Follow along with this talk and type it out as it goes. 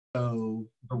the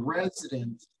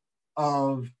residents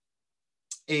of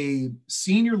a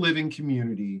senior living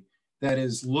community that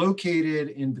is located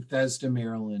in Bethesda,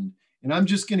 Maryland. And I'm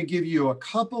just going to give you a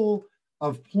couple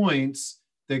of points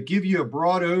that give you a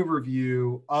broad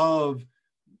overview of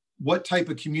what type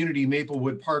of community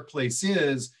Maplewood Park Place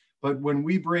is. But when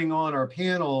we bring on our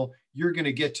panel, you're going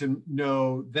to get to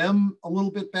know them a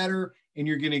little bit better, and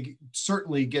you're going to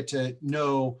certainly get to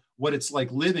know what it's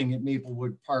like living at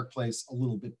Maplewood Park Place a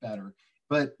little bit better.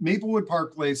 But Maplewood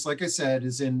Park Place, like I said,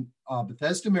 is in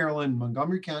Bethesda, Maryland,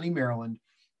 Montgomery County, Maryland.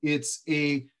 It's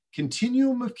a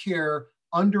continuum of care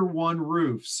under one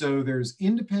roof. So there's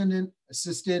independent,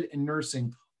 assisted, and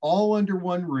nursing all under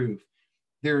one roof.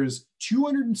 There's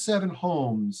 207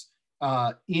 homes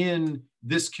in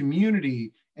this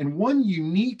community. And one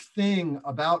unique thing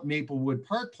about Maplewood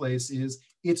Park Place is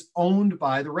it's owned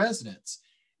by the residents.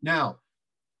 Now,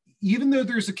 even though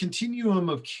there's a continuum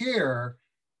of care,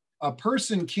 a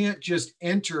person can't just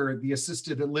enter the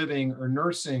assisted living or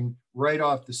nursing right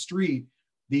off the street.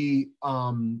 The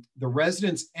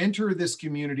residents enter this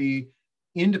community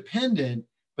independent,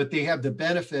 but they have the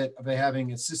benefit of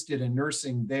having assisted and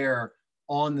nursing there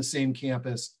on the same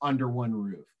campus under one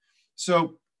roof.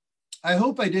 So I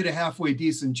hope I did a halfway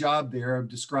decent job there of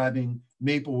describing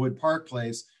Maplewood Park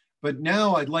Place, but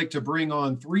now I'd like to bring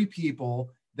on three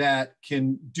people that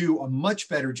can do a much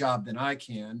better job than I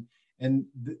can. And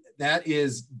that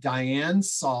is Diane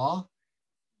Saw,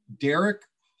 Derek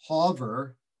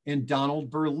Hoover, and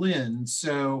Donald Berlin.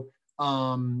 So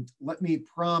let me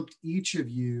prompt each of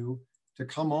you to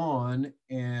come on,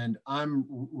 and I'm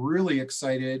really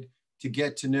excited to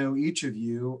get to know each of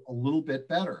you a little bit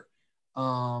better.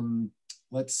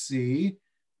 Let's see,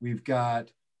 we've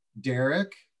got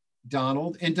Derek,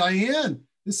 Donald, and Diane.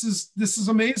 This is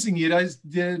amazing. You guys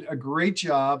did a great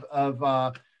job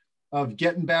of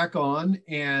getting back on,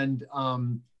 and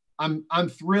I'm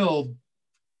thrilled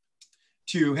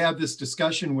to have this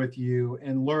discussion with you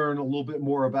and learn a little bit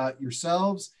more about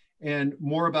yourselves and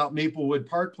more about Maplewood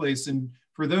Park Place. And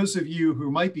for those of you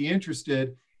who might be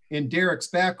interested in Derek's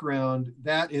background,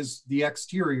 that is the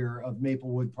exterior of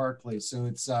Maplewood Park Place. So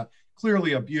it's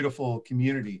clearly a beautiful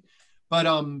community. But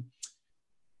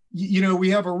you know,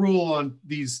 we have a rule on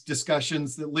these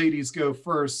discussions that ladies go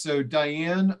first. So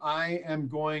Diane, I am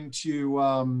going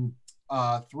to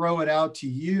throw it out to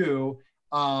you.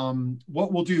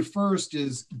 What we'll do first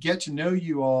is get to know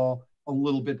you all a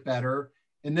little bit better,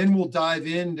 and then we'll dive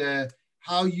into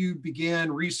how you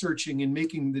began researching and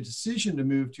making the decision to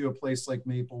move to a place like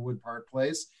Maplewood Park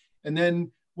Place. And then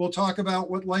we'll talk about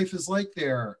what life is like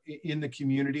there in the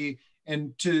community.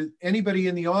 And to anybody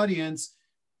in the audience,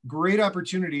 great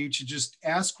opportunity to just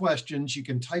ask questions. You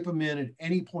can type them in at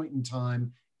any point in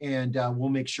time, and we'll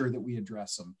make sure that we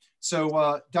address them.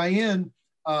 So Diane,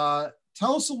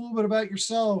 tell us a little bit about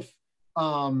yourself,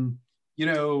 you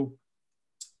know,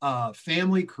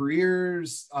 family,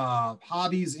 careers,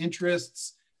 hobbies,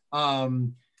 interests.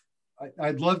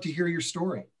 I'd love to hear your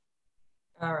story.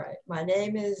 All right. My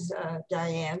name is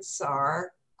Diane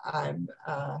Saar. I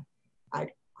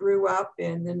grew up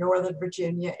in the Northern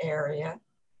Virginia area.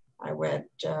 I went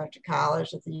to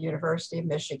college at the University of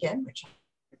Michigan, which I'm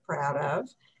proud of.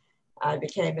 I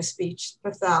became a speech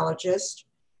pathologist.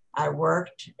 I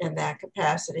worked in that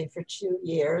capacity for 2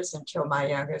 years until my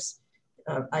youngest,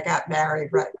 I got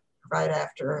married right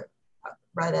after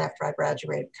I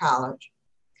graduated college.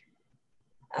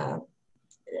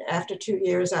 After 2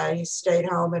 years, I stayed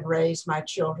home and raised my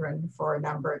children for a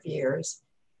number of years.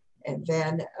 And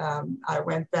then I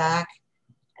went back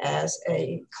as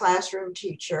a classroom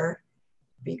teacher,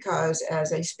 because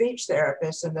as a speech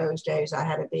therapist in those days, I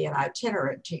had to be an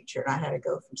itinerant teacher, and I had to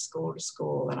go from school to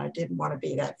school, and I didn't want to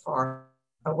be that far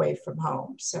away from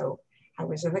home. So I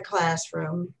was in the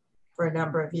classroom for a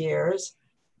number of years.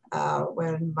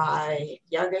 When my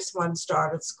youngest one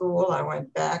started school, I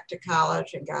went back to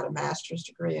college and got a master's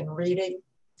degree in reading,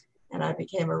 and I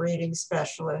became a reading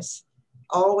specialist,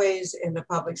 always in the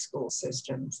public school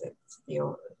systems.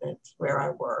 That's where I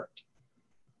worked.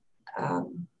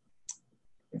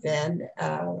 Then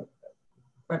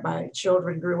when my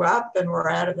children grew up and were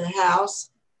out of the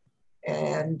house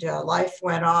and life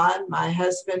went on, my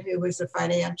husband, who was a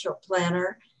financial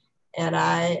planner, and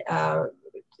I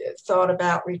thought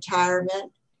about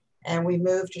retirement, and we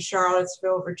moved to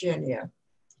Charlottesville, Virginia.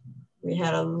 We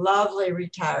had a lovely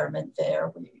retirement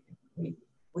there. We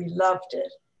loved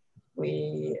it.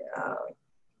 We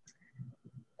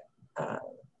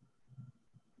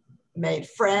made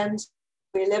friends.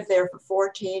 We lived there for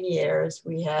 14 years.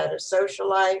 We had a social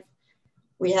life.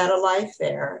 We had a life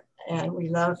there, and we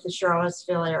loved the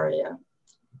Charlottesville area.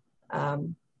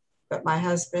 but my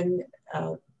husband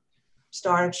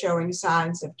started showing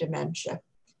signs of dementia.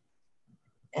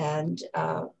 And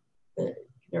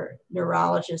the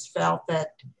neurologist felt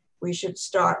that we should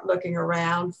start looking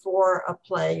around for a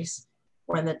place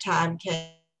when the time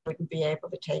came we would be able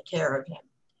to take care of him.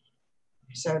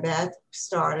 So that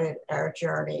started our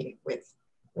journey with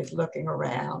looking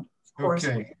around. Of course.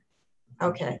 Okay.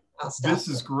 Okay, I'll stop. This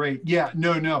is great. Yeah,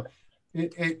 no.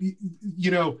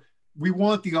 You know, we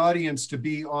want the audience to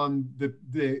be on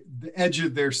the edge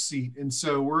of their seat. And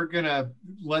so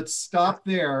let's stop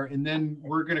there, and then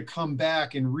we're gonna come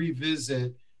back and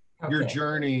revisit your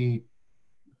journey,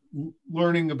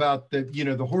 learning about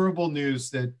the horrible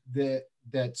news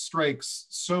that strikes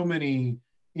so many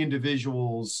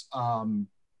individuals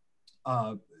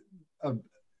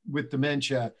with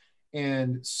dementia,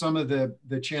 and some of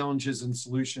the challenges and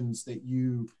solutions that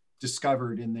you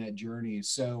discovered in that journey.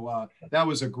 So that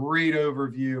was a great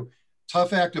overview.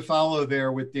 Tough act to follow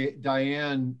there with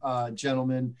Diane,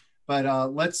 gentlemen.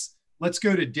 But let's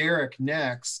go to Derek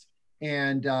next.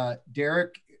 And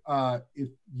Derek, if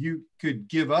you could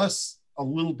give us a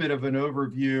little bit of an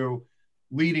overview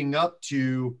leading up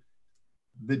to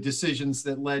the decisions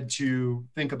that led to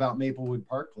think about Maplewood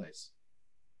Park Place.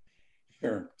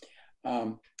 Sure.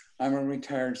 I'm a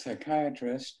retired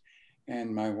psychiatrist,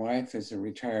 and my wife is a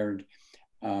retired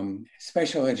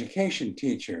special education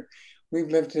teacher.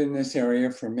 We've lived in this area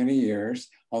for many years,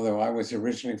 although I was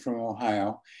originally from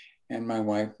Ohio and my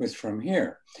wife was from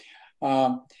here.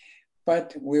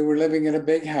 But we were living in a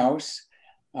big house,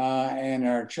 and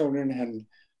our children had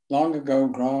long ago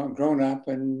grown up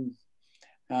and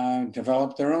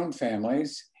developed their own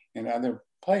families in other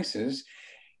places.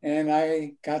 And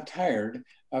I got tired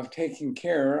of taking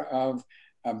care of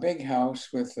a big house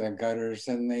with the gutters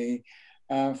and the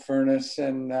furnace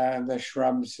and the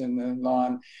shrubs and the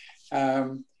lawn.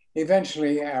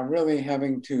 Eventually, really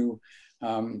having to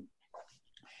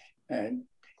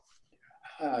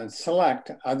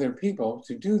select other people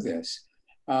to do this.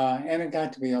 And it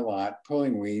got to be a lot,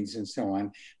 pulling weeds and so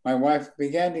on. My wife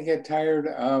began to get tired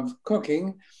of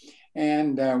cooking,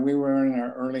 and we were in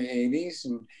our early 80s.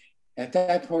 And at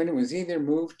that point, it was either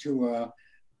moved to a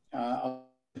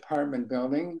apartment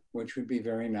building, which would be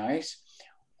very nice,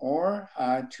 or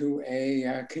to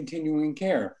a continuing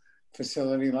care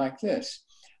facility like this,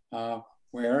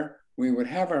 where we would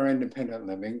have our independent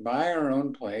living, buy our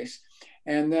own place,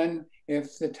 and then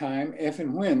if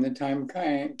and when the time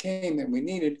came that we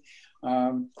needed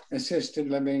assisted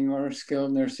living or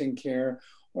skilled nursing care,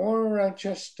 or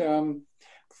just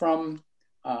from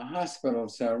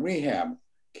hospitals, rehab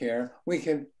care, we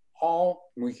could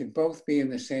both be in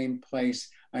the same place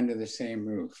under the same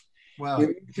roof. Wow. We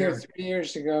moved here 3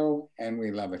 years ago, and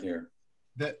we love it here.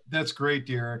 That's great,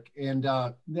 Derek. And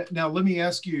now let me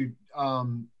ask you,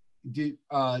 do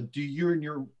you and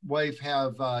your wife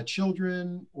have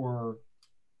children, or?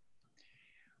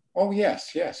 Oh,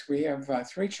 yes. We have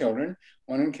 3 children,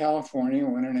 one in California,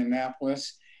 one in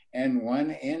Annapolis, and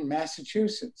one in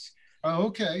Massachusetts. Oh,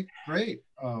 okay, great.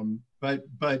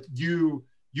 But you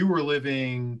were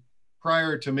living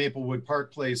prior to Maplewood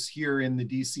Park Place here in the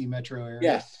DC metro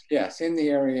area? Yes, in the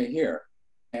area here.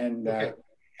 And okay.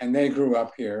 And they grew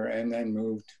up here and then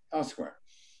moved elsewhere.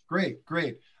 Great.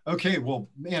 Okay, well,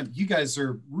 man, you guys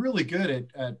are really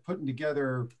good at putting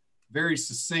together very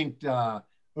succinct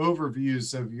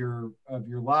overviews of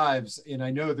your lives, and I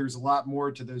know there's a lot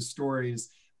more to those stories.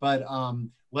 But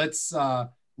let's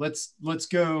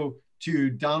go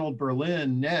to Donald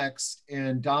Berlin next.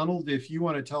 And Donald, if you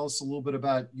want to tell us a little bit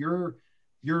about your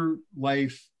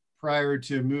life prior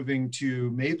to moving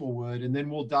to Maplewood, and then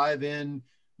we'll dive in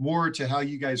more to how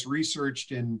you guys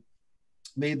researched and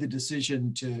made the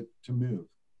decision to move.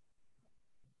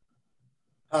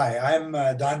 Hi, I'm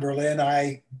Don Berlin.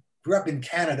 I grew up in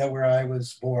Canada, where I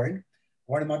was born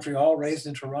in Montreal, raised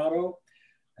in Toronto,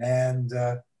 and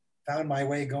found my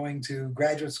way going to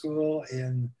graduate school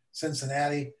in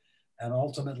Cincinnati, and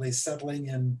ultimately settling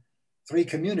in 3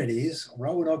 communities: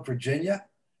 Roanoke, Virginia,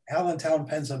 Allentown,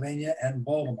 Pennsylvania, and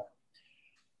Baltimore.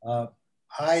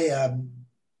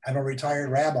 I'm a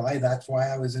retired rabbi. That's why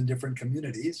I was in different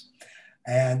communities.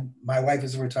 And my wife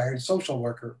is a retired social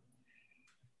worker.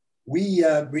 We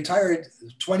retired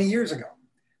 20 years ago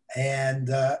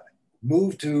and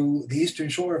moved to the Eastern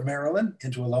Shore of Maryland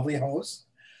into a lovely house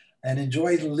and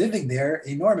enjoyed living there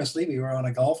enormously. We were on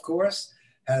a golf course,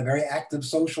 had a very active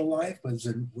social life, was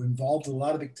involved in a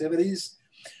lot of activities,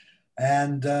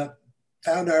 and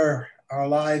found our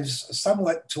lives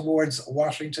somewhat towards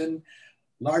Washington,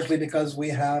 largely because we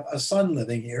have a son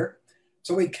living here.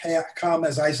 So we come,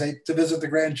 as I say, to visit the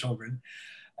grandchildren.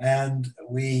 And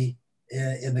we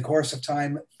in the course of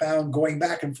time, found going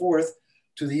back and forth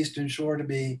to the Eastern Shore to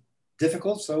be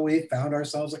difficult. So we found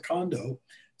ourselves a condo.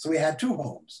 So we had 2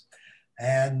 homes.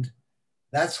 And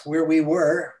that's where we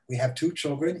were. We have 2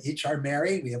 children, each are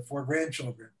married. We have 4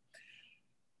 grandchildren.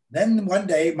 Then one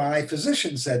day, my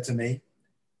physician said to me,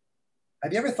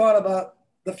 have you ever thought about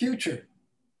the future?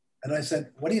 And I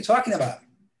said, what are you talking about?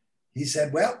 He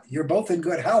said, well, you're both in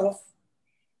good health,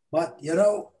 but you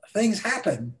know, things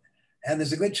happen and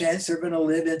there's a good chance they're going to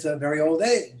live into a very old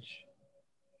age.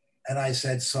 And I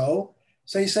said, so?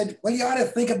 So he said, well, you ought to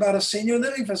think about a senior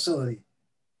living facility.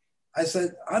 I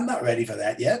said, I'm not ready for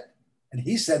that yet. And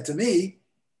he said to me,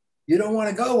 you don't want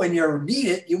to go when you need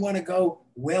it. You want to go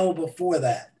well before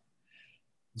that.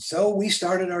 So we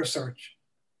started our search.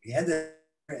 We ended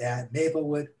at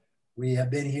Maplewood. We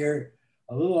have been here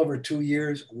a little over 2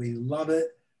 years. We love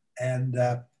it. And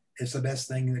it's the best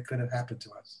thing that could have happened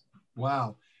to us.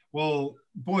 Wow. Well,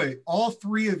 boy, all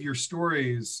 3 of your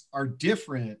stories are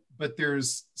different, but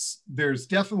there's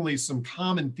definitely some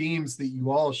common themes that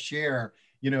you all share.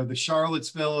 You know, the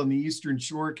Charlottesville and the Eastern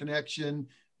Shore connection,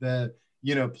 the,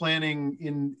 you know, planning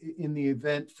in the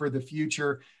event for the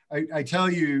future. I tell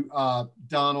you,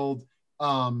 Donald,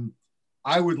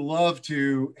 I would love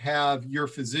to have your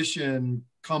physician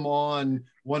come on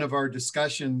one of our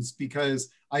discussions, because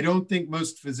I don't think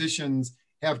most physicians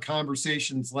have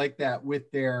conversations like that with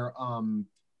their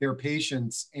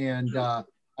patients. And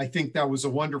I think that was a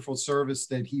wonderful service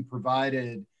that he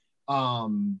provided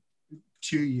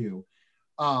to you.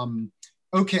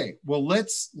 Okay, well,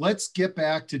 let's get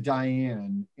back to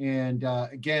Diane. And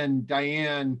again,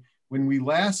 Diane, when we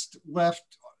last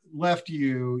left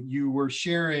you, you were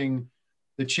sharing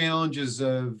the challenges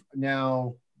of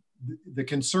now the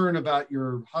concern about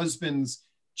your husband's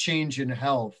change in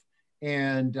health,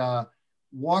 and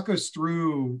walk us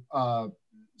through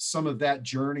some of that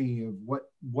journey of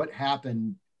what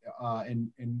happened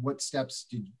and what steps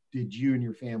did you and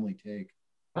your family take?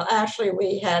 Well, actually,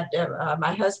 we had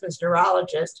my husband's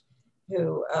neurologist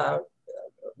who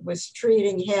was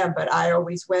treating him, but I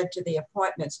always went to the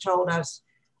appointments, told us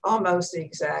almost the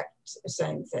exact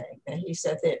same thing. And he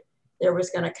said that there was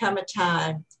going to come a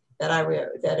time that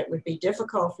that it would be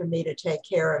difficult for me to take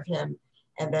care of him,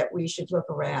 and that we should look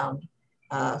around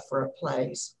for a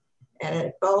place. And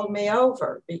it bowled me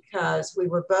over, because we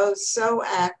were both so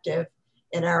active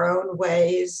in our own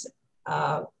ways,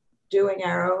 doing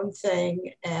our own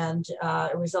thing. And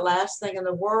it was the last thing in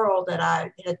the world that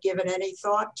I had given any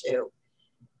thought to.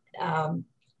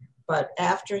 But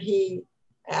after he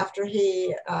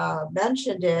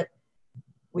mentioned it,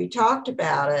 we talked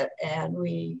about it, and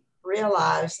we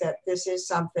realized that this is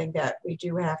something that we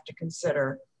do have to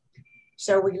consider.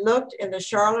 So we looked in the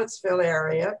Charlottesville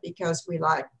area, because we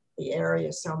like the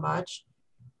area so much.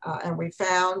 And we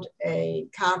found a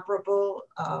comparable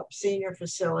senior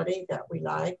facility that we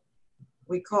like.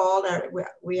 We called,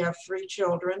 we have 3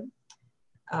 children,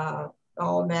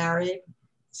 all married,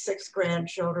 6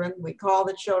 grandchildren. We called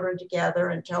the children together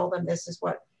and told them this is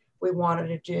what we wanted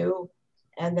to do.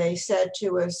 And they said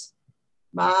to us,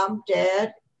 Mom,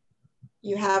 Dad,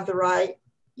 you have the right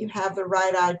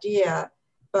idea,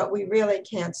 but we really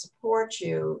can't support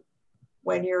you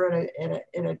when you're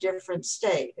in a different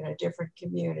state, in a different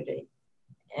community.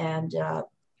 And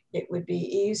it would be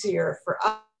easier for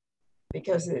us,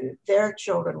 because their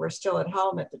children were still at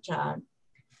home at the time,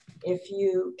 if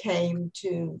you came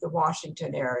to the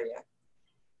Washington area.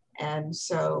 And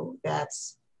so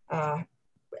that's,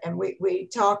 and we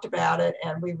talked about it,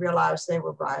 and we realized they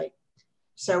were right.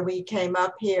 So we came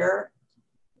up here,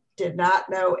 did not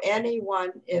know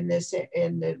anyone in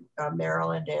the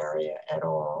Maryland area at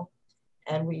all.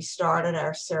 And we started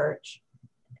our search,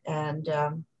 and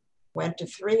went to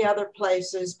 3 other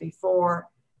places before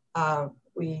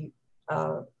we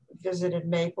visited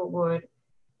Maplewood.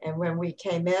 And when we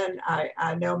came in,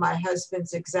 I know my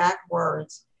husband's exact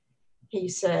words. He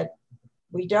said,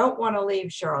 we don't want to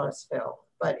leave Charlottesville,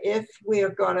 but if we are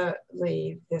going to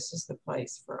leave, this is the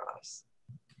place for us.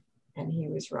 And he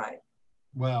was right.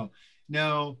 Wow.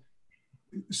 Now,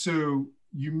 so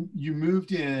you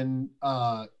moved in,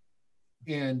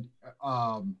 and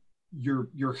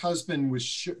your husband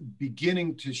was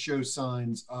beginning to show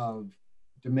signs of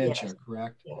dementia, yes.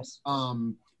 Correct? Yes.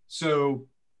 So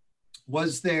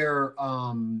was there,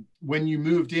 when you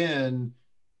moved in,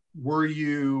 were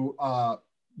you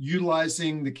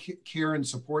utilizing the care and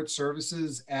support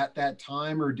services at that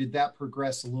time, or did that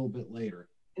progress a little bit later?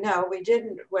 No, we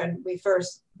didn't when we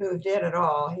first moved in at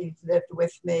all. He lived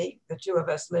with me. The 2 of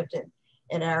us lived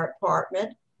in our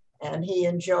apartment, and he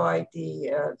enjoyed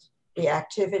the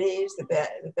activities,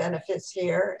 the benefits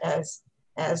here as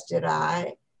as did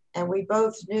I. And we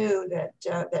both knew that,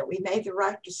 that we made the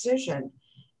right decision,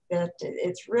 that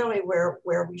it's really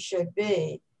where we should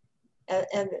be.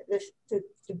 And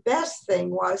the best thing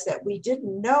was that we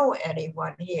didn't know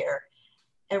anyone here.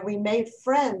 And we made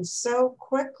friends so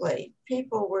quickly.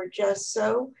 People were just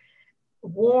so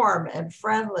warm and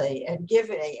friendly and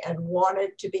giving and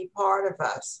wanted to be part of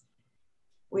us.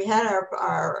 We had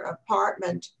our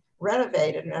apartment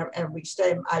renovated, and we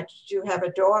stayed. I do have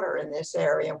a daughter in this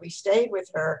area, and we stayed with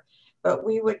her, but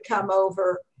we would come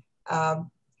over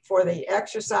for the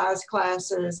exercise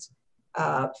classes,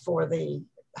 for the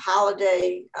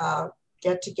holiday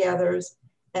get-togethers.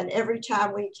 And every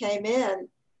time we came in,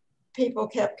 people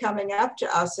kept coming up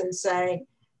to us and saying,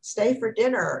 stay for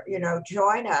dinner, you know,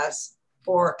 join us,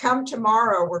 or come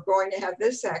tomorrow, we're going to have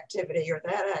this activity or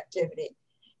that activity.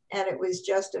 And it was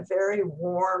just a very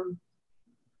warm,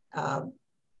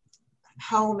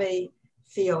 homey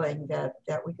feeling that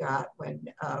we got when,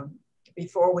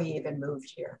 before we even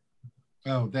moved here.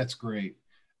 Oh, that's great.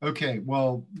 Okay,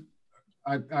 well,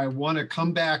 I want to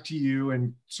come back to you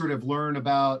and sort of learn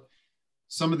about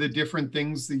some of the different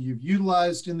things that you've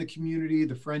utilized in the community,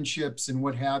 the friendships and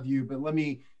what have you. But let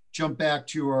me jump back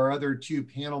to our other two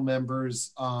panel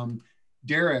members.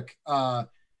 Derek,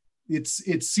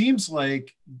 it seems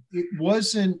like it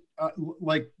wasn't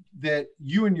like that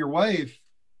you and your wife,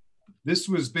 this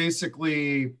was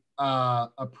basically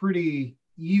a pretty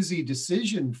easy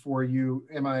decision for you.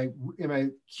 Am I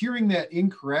hearing that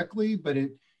incorrectly? But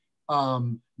it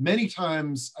many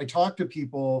times I talk to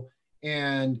people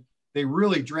and they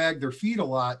really drag their feet a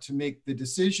lot to make the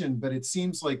decision, but it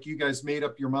seems like you guys made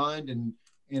up your mind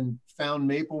and found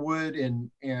Maplewood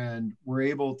and were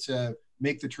able to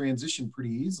make the transition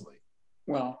pretty easily.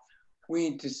 Well,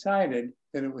 we decided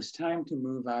that it was time to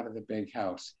move out of the big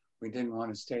house. We didn't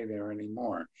want to stay there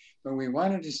anymore, but we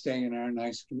wanted to stay in our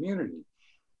nice community.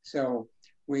 So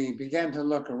we began to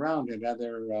look around at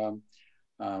other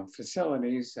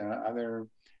facilities, other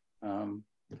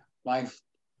life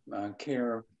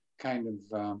care kind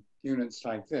of units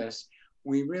like this.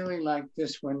 We really liked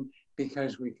this one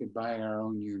because we could buy our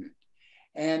own unit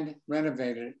and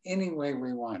renovate it any way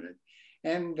we wanted.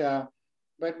 And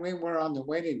but we were on the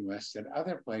waiting list at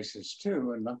other places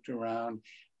too, and looked around,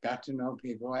 got to know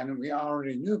people, and we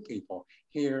already knew people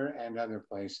here and other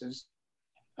places.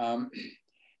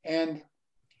 And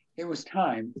it was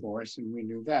time for us, and we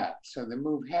knew that. So the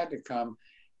move had to come,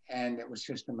 and it was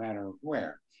just a matter of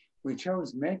where. We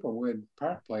chose Maplewood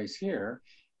Park Place here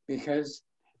because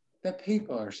the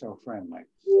people are so friendly.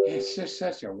 It's just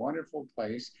such a wonderful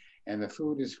place, and the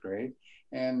food is great.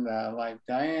 And like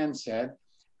Diane said,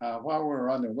 while we were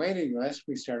on the waiting list,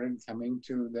 we started coming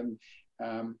to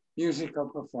the musical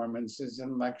performances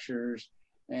and lectures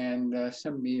and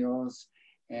some meals.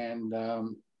 And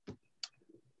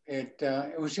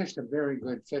it was just a very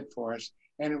good fit for us,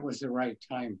 and it was the right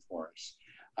time for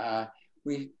us.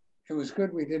 It was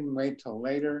good we didn't wait till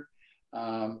later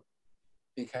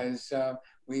because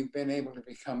we've been able to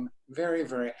become very,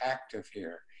 very active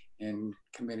here in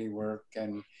committee work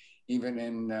and even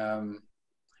in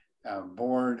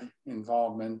board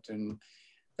involvement and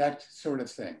that sort of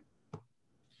thing.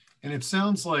 And it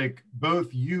sounds like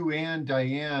both you and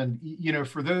Diane, you know,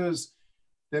 for those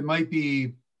that might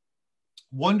be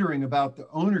wondering about the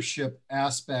ownership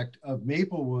aspect of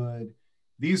Maplewood,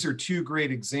 these are two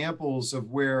great examples of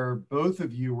where both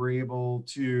of you were able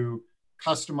to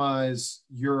customize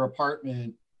your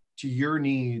apartment to your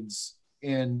needs.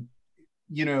 And,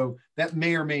 you know, that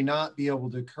may or may not be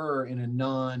able to occur in a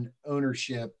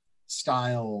non-ownership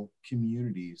style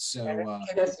community. So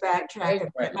let's backtrack.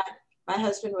 My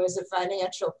husband was a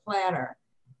financial planner,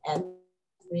 and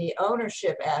the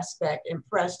ownership aspect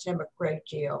impressed him a great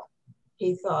deal.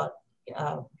 He thought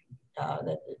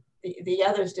that the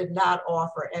others did not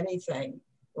offer anything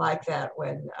like that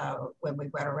when we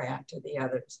went around to the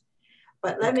others.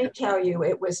 But let me tell you,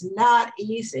 it was not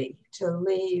easy to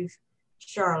leave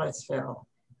Charlottesville.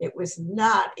 It was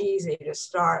not easy to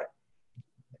start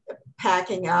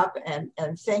packing up and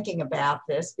thinking about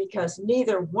this because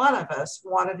neither one of us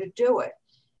wanted to do it.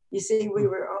 You see, we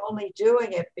were only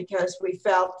doing it because we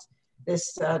felt,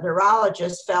 this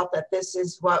neurologist felt that this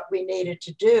is what we needed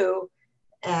to do.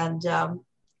 And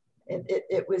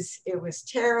it was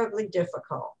terribly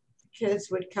difficult. Kids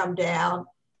would come down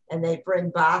and they'd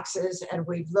bring boxes, and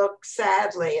we'd look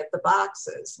sadly at the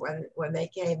boxes when they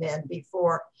came in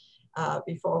before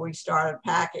we started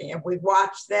packing. And we'd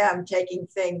watch them taking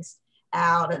things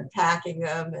out and packing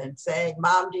them and saying,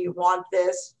 "Mom, do you want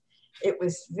this?" It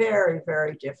was very,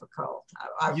 very difficult.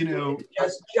 I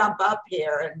just jump up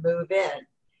here and move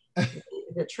in.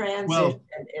 the transition Well,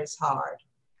 is hard.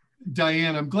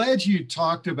 Diane, I'm glad you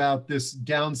talked about this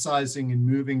downsizing and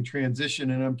moving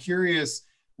transition. And I'm curious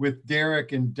with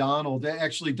Derek and Donald,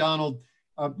 actually, Donald,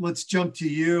 let's jump to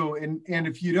you. And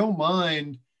if you don't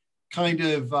mind, kind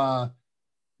of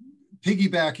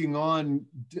piggybacking on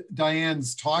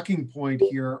Diane's talking point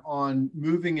here on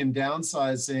moving and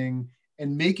downsizing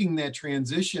and making that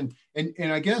transition.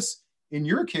 And I guess in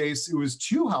your case, it was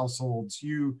two households.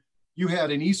 You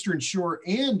had an Eastern Shore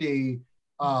and a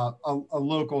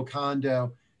local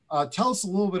condo. Tell us a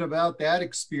little bit about that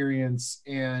experience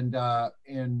and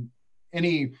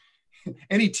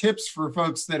any tips for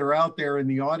folks that are out there in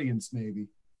the audience, maybe.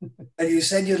 You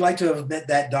said you'd like to have met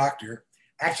that doctor.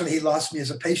 Actually, he lost me as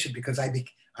a patient because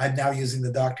I'm now using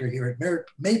the doctor here at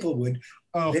Maplewood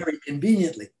very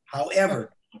conveniently.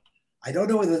 However, I don't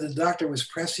know whether the doctor was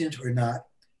prescient or not,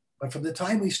 but from the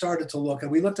time we started to look,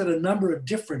 and we looked at a number of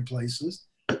different places,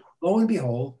 lo and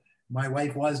behold, my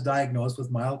wife was diagnosed with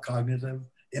mild cognitive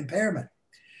impairment.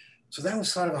 So that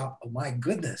was sort of, oh my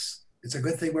goodness, it's a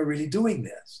good thing we're really doing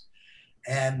this.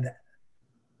 And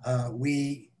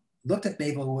we looked at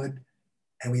Maplewood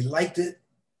and we liked it.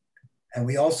 And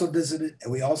we also visited,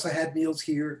 and we also had meals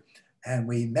here, and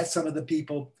we met some of the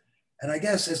people. And I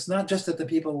guess it's not just that the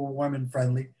people were warm and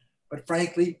friendly, but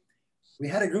frankly, we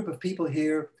had a group of people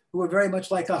here who were very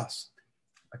much like us,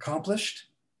 accomplished,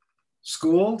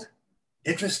 schooled,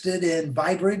 interested in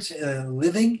vibrant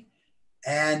living,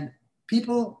 and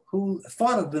people who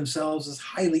thought of themselves as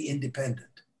highly independent.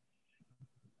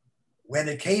 When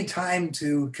it came time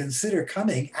to consider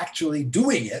coming, actually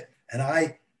doing it, and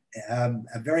I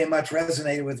very much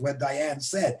resonated with what Diane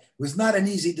said. It was not an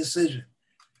easy decision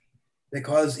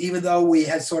because even though we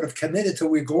had sort of committed to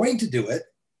we're going to do it,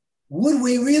 would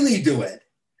we really do it?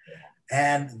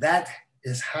 And that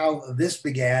is how this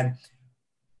began.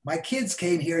 My kids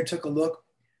came here, took a look,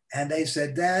 and they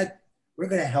said, Dad, we're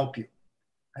going to help you.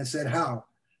 I said, how?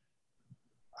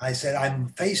 I said,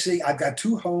 I've got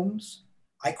two homes.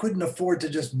 I couldn't afford to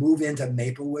just move into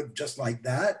Maplewood just like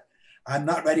that. I'm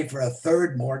not ready for a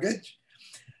third mortgage.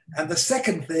 And the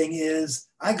second thing is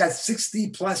I've got 60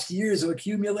 plus years of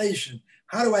accumulation.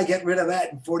 How do I get rid of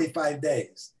that in 45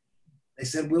 days? They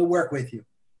said, we'll work with you.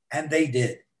 And they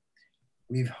did.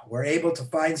 We were able to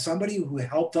find somebody who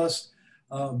helped us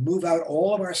move out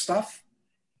all of our stuff,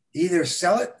 either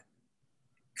sell it,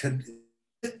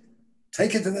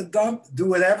 take it to the dump, do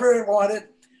whatever it wanted.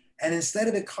 And instead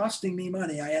of it costing me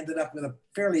money, I ended up with a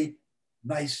fairly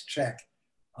nice check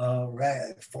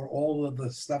for all of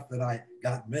the stuff that I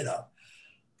got rid of.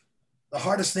 The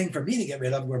hardest thing for me to get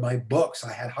rid of were my books.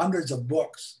 I had hundreds of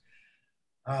books.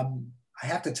 I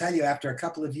have to tell you, after a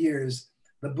couple of years,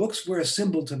 the books were a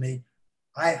symbol to me.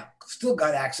 I still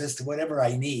got access to whatever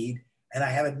I need, and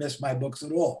I haven't missed my books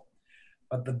at all.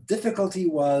 But the difficulty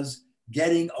was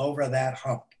getting over that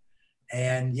hump.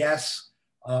 And yes,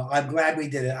 I'm glad we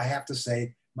did it. I have to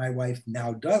say, my wife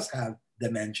now does have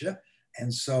dementia,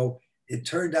 and so it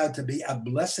turned out to be a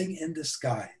blessing in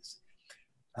disguise.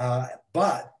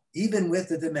 But even with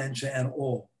the dementia and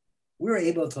all, we're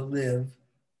able to live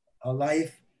a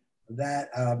life that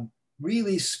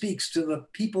really speaks to the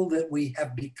people that we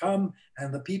have become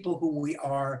and the people who we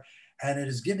are. And it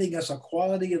is giving us a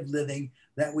quality of living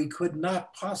that we could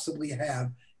not possibly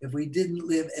have if we didn't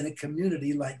live in a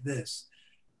community like this,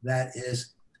 that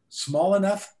is small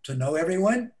enough to know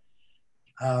everyone,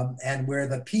 and where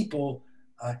the people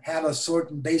have a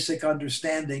certain basic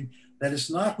understanding that it's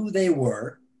not who they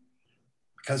were,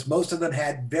 because most of them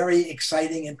had very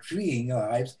exciting, intriguing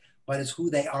lives, but it's who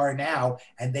they are now,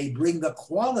 and they bring the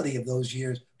quality of those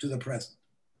years to the present.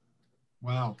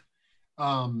 Wow.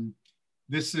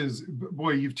 This is,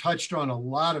 boy, you've touched on a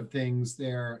lot of things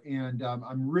there, and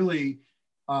I'm really,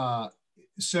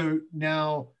 so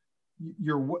now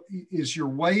is your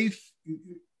wife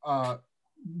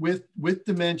with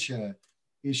dementia,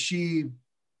 is she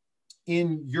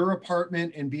in your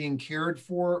apartment and being cared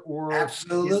for, or?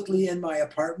 Absolutely in my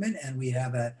apartment, and we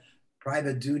have a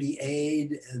private duty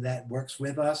aide that works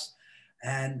with us.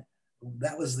 And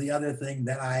that was the other thing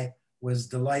that I was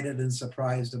delighted and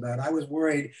surprised about. I was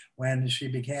worried when she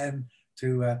began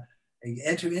to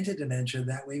enter into dementia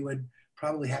that we would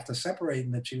probably have to separate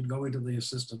and that she would go into the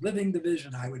assisted living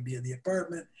division, I would be in the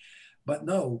apartment. But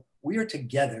no, we are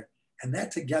together, and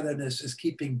that togetherness is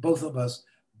keeping both of us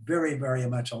very, very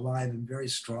much alive and very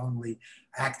strongly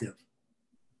active.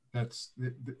 That's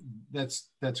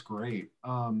great.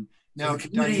 Now, So the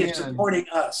community Diane, is supporting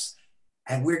us,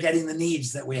 and we're getting the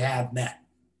needs that we have met.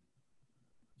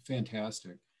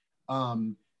 Fantastic.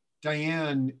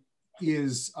 Diane,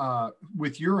 is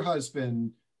with your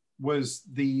husband, was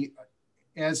the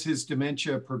as his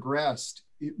dementia progressed,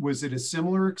 was it a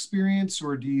similar experience,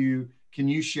 or can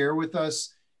you share with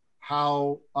us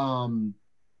how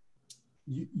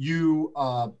you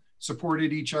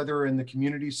supported each other and the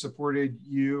community supported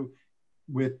you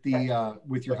with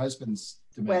your husband's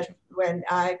dementia? When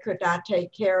I could not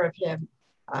take care of him,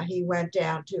 he went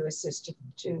down to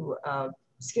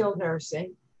skilled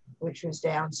nursing, which was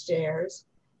downstairs.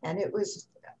 And it was,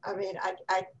 I mean,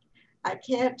 I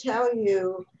can't tell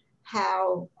you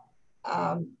how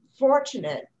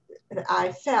fortunate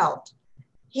I felt.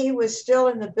 He was still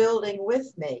in the building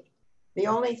with me. The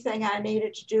only thing I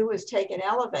needed to do was take an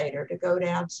elevator to go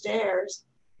downstairs,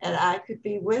 and I could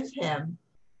be with him.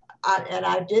 And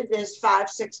I did this 5,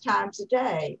 6 times a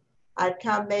day. I'd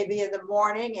come maybe in the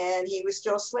morning and he was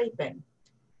still sleeping,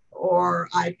 or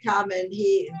I'd come and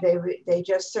they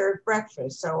just served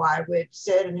breakfast. So I would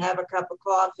sit and have a cup of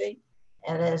coffee.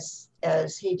 And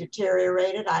as he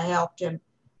deteriorated, I helped him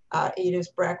eat his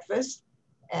breakfast.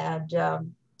 And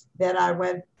then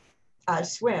I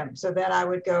swim. So then I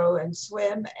would go and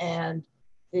swim, and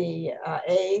the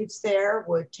aides there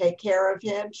would take care of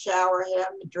him, shower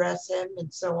him, dress him,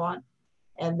 and so on.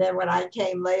 And then when I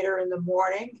came later in the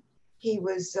morning, he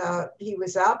was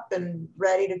up and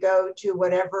ready to go to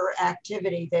whatever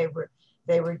activity they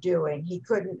were doing. He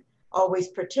couldn't always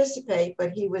participate,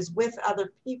 but he was with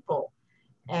other people,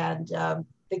 and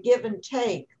the give and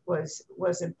take was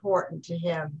important to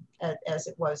him as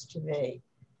it was to me.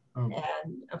 Oh.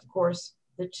 And of course,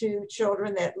 the 2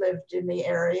 children that lived in the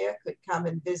area could come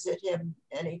and visit him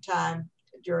anytime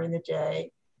during the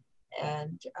day.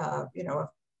 And, you know, if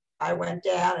I went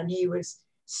down and he was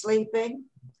sleeping,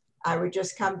 I would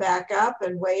just come back up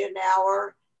and wait an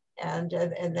hour and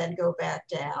then go back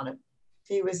down. If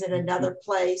he was in another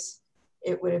place,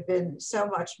 it would have been so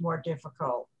much more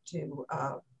difficult to,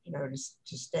 you know,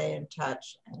 to stay in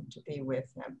touch and to be with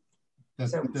him.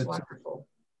 So it's wonderful.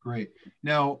 Great.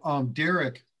 Now,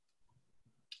 Derek,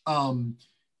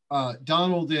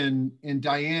 Donald and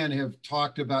Diane have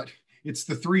talked about, it's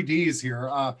the 3 Ds here.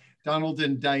 Donald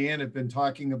and Diane have been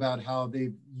talking about how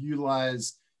they've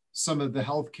utilized some of the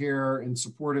healthcare and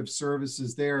supportive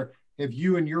services there. Have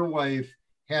you and your wife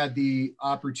had the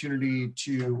opportunity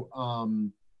to,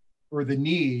 or the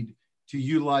need to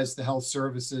utilize the health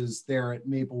services there at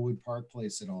Maplewood Park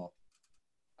Place at all?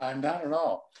 Not at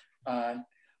all.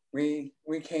 We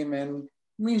came in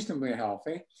reasonably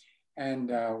healthy,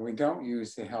 and we don't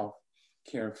use the health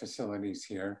care facilities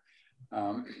here,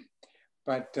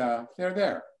 but they're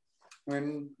there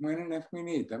when and if we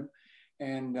need them.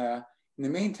 And in the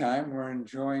meantime, we're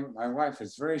enjoying, my wife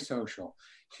is very social.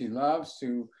 She loves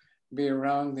to be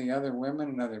around the other women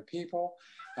and other people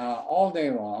all day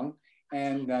long,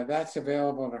 and that's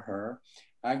available to her.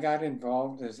 I got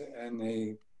involved in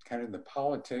the kind of the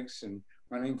politics and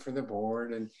running for the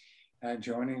board and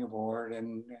joining a board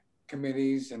and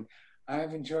committees, and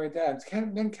I've enjoyed that. It's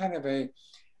been kind of a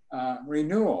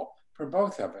renewal for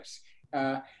both of us.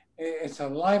 It's a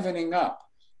livening up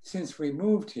since we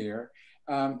moved here,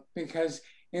 because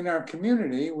in our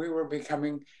community, we were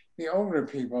becoming the older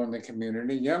people in the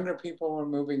community. Younger people were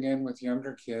moving in with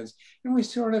younger kids, and we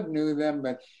sort of knew them,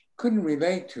 but couldn't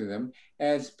relate to them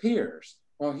as peers.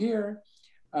 Well, here,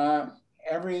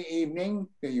 every evening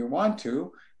that you want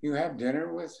to, you have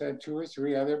dinner with 2 or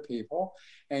 3 other people,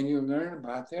 and you learn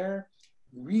about their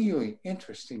really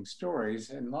interesting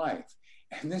stories in life.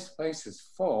 And this place is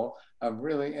full of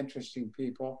really interesting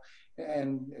people.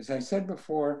 And as I said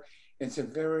before, it's a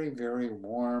very, very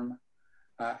warm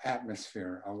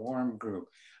atmosphere, a warm group.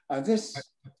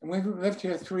 We've lived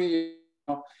here 3 years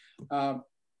now.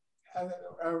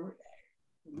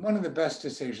 One of the best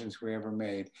decisions we ever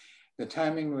made. The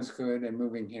timing was good, and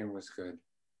moving here was good.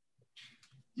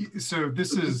 So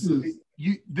this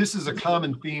is a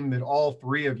common theme that all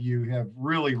 3 of you have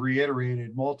really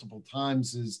reiterated multiple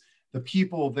times, is the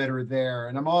people that are there.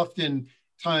 And I'm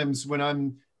oftentimes, when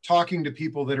I'm talking to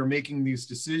people that are making these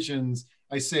decisions,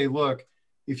 I say, look,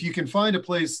 if you can find a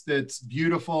place that's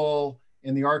beautiful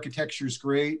and the architecture is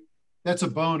great, that's a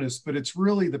bonus, but it's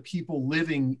really the people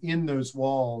living in those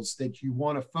walls that you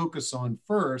want to focus on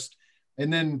first.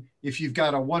 And then if you've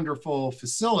got a wonderful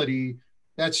facility,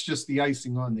 that's just the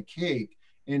icing on the cake.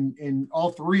 And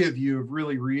all 3 of you have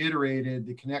really reiterated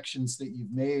the connections that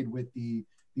you've made with the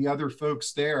other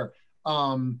folks there.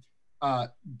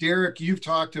 Derek, you've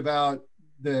talked about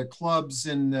the clubs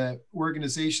and the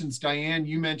organizations. Diane,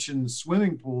 you mentioned the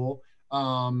swimming pool.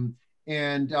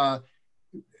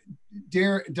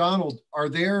 Donald, are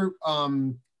there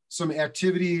some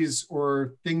activities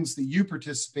or things that you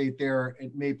participate there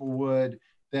at Maplewood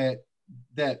that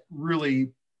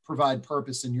really provide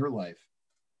purpose in your life?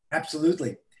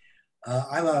 Absolutely.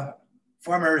 I'm a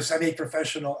former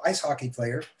semi-professional ice hockey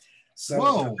player. So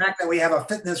Whoa. the fact that we have a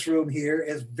fitness room here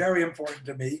is very important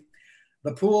to me.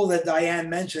 The pool that Diane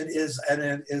mentioned is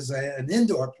an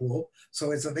indoor pool,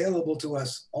 so it's available to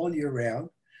us all year round.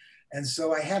 And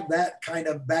so I have that kind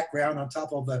of background on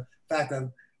top of the fact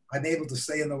that I'm able to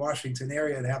stay in the Washington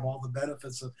area and have all the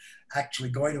benefits of actually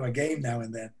going to a game now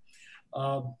and then,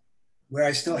 where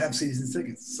I still have season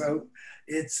tickets. So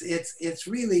it's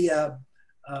really a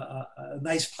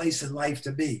nice place in life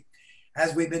to be.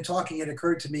 As we've been talking, it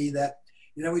occurred to me that,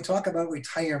 you know, we talk about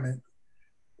retirement.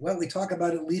 Well, we talk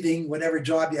about it leaving whatever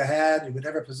job you had,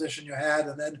 whatever position you had,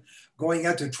 and then going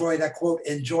out to try that quote,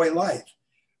 enjoy life.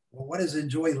 Well, what does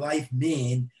enjoy life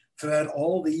mean throughout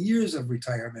all the years of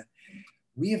retirement?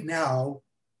 We have now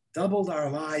doubled our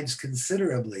lives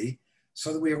considerably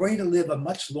so that we are going to live a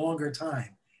much longer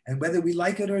time. And whether we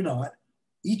like it or not,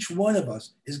 each one of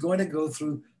us is going to go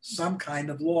through some kind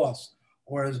of loss.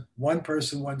 Or as one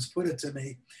person once put it to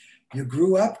me, you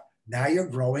grew up, now you're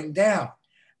growing down.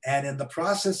 And in the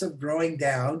process of growing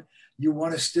down, you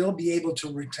want to still be able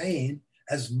to retain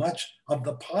as much of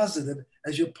the positive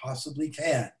as you possibly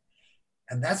can.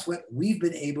 And that's what we've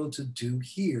been able to do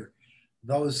here.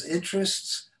 Those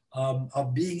interests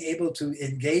of being able to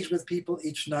engage with people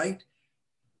each night.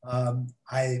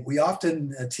 We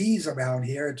often tease around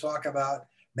here and talk about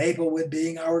Maplewood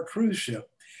being our cruise ship.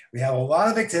 We have a lot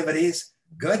of activities,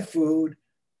 good food,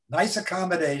 nice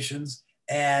accommodations,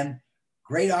 and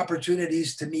great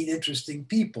opportunities to meet interesting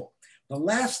people. The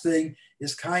last thing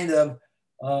is kind of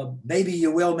maybe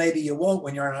you will, maybe you won't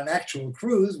when you're on an actual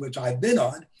cruise, which I've been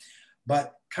on,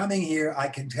 but coming here, I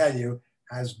can tell you,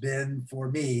 has been for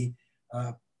me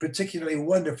particularly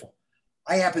wonderful.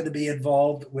 I happen to be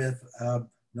involved with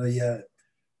the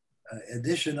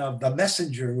edition of The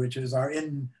Messenger, which is our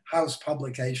in-house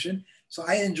publication. So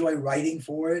I enjoy writing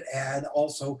for it and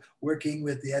also working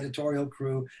with the editorial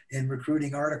crew in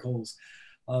recruiting articles.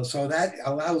 So that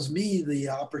allows me the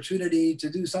opportunity to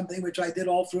do something which I did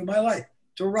all through my life,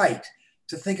 to write,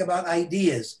 to think about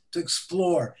ideas, to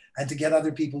explore, and to get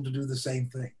other people to do the same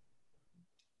thing.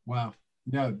 Wow.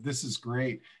 No, this is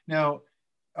great. Now,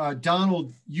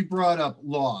 Donald, you brought up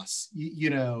loss,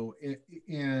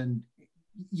 and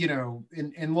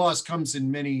loss comes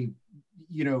in many,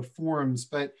 forms,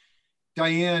 but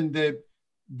Diane, the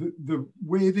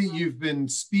way that you've been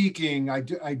speaking,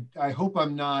 I hope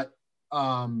I'm not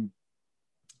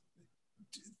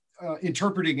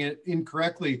interpreting it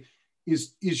incorrectly.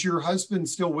 Is your husband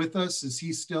still with us? Is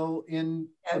he still in?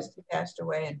 Yes, he passed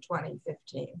away in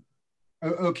 2015.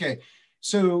 Okay,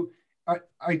 so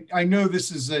I know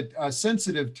this is a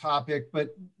sensitive topic,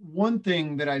 but one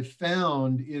thing that I've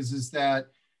found is that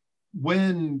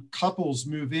when couples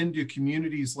move into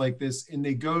communities like this and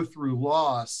they go through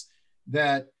loss,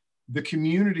 that the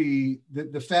community,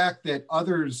 the fact that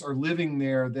others are living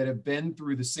there that have been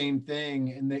through the same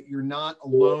thing and that you're not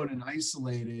alone and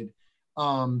isolated,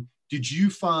 did you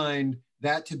find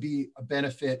that to be a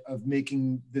benefit of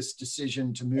making this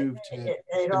decision to move to? It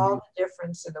made all the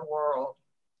difference in the world.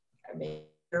 I mean,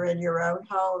 you're in your own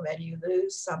home and you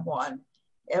lose someone.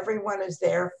 Everyone is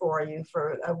there for you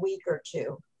for a week or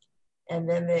two. And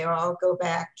then they all go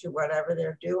back to whatever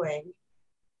they're doing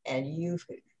and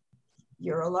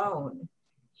you're alone.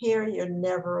 Here, you're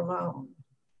never alone.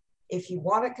 If you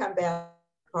want to come back to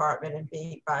the apartment and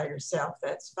be by yourself,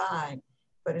 that's fine.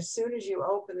 But as soon as you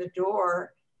open the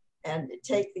door and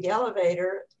take the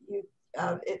elevator,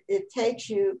 it takes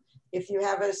you, if you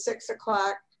have a 6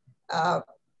 o'clock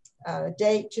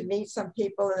date to meet some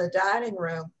people in the dining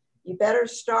room, you better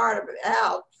start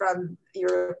out from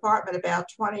your apartment about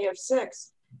 20 of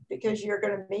 6, because you're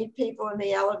going to meet people in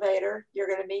the elevator, you're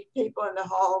going to meet people in the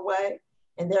hallway,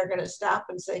 and they're going to stop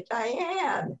and say,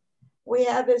 Diane, we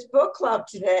have this book club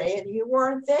today and you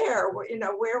weren't there.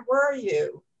 Where were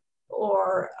you?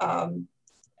 Or,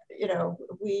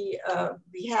 we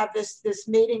have this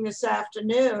meeting this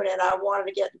afternoon and I wanted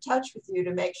to get in touch with you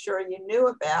to make sure you knew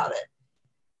about it.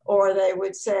 Or they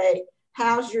would say,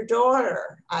 how's your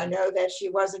daughter? I know that she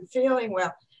wasn't feeling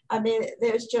well. I mean,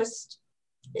 there's just,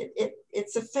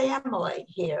 it's a family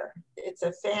here. It's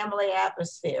a family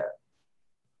atmosphere.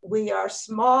 We are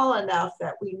small enough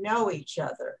that we know each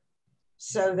other,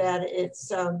 so that it's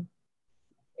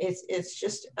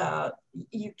just,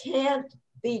 you can't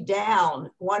be down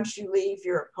once you leave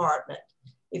your apartment.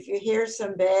 If you hear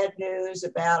some bad news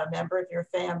about a member of your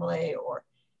family or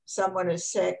someone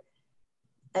is sick,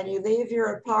 and you leave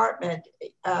your apartment,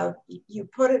 you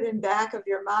put it in back of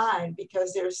your mind,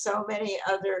 because there's so many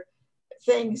other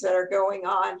things that are going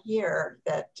on here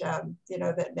that,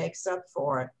 that makes up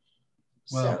for it.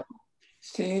 Well, So,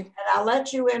 Steve? and I'll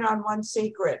let you in on one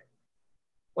secret.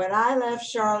 When I left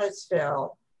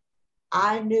Charlottesville,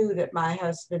 I knew that my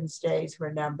husband's days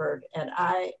were numbered, and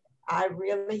I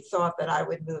really thought that I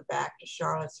would move back to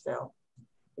Charlottesville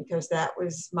because that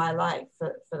was my life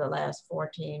for the last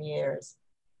 14 years.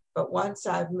 But once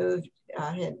I've moved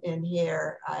in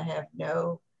here, I have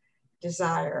no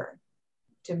desire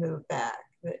to move back.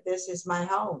 This is my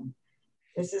home.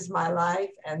 This is my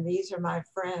life, and these are my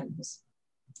friends.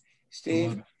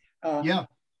 Steve, yeah.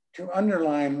 To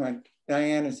underline what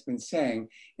Diana's been saying,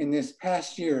 in this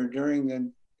past year during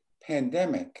the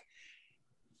pandemic,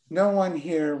 no one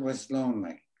here was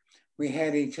lonely. We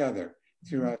had each other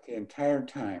throughout the entire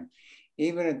time.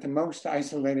 Even at the most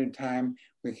isolated time,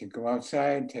 we could go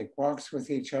outside, take walks with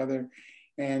each other,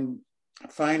 and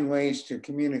find ways to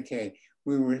communicate.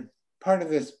 We were part of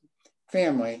this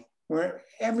family where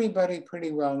everybody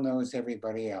pretty well knows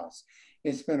everybody else.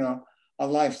 It's been a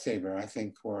lifesaver, I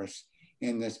think, for us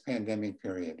in this pandemic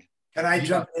period. Can I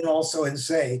jump in also and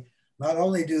say, not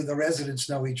only do the residents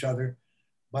know each other,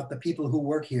 but the people who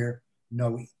work here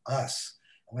know us.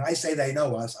 When I say they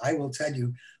know us, I will tell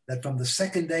you that from the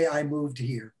second day I moved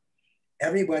here,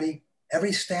 everybody,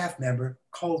 every staff member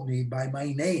called me by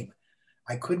my name.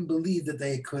 I couldn't believe that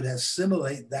they could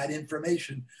assimilate that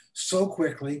information so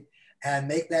quickly and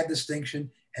make that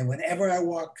distinction. And whenever I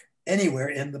walk anywhere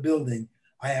in the building,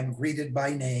 I am greeted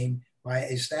by name by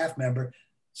a staff member.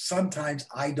 Sometimes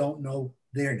I don't know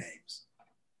their names.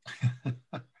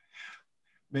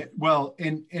 Well,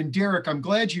 and Derek, I'm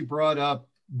glad you brought up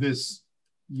this,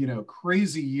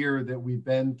 crazy year that we've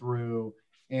been through.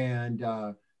 And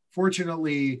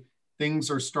fortunately,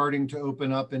 things are starting to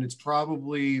open up, and it's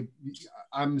probably,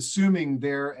 I'm assuming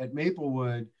there at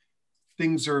Maplewood,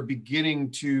 things are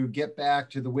beginning to get back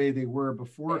to the way they were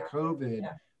before COVID.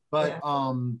 Yeah. But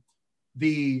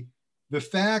the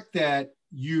fact that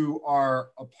you are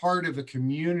a part of a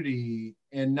community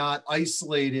and not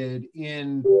isolated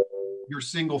in your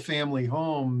single family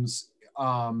homes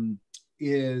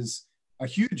is a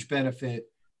huge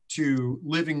benefit to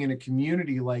living in a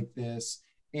community like this.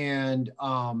 And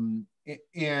I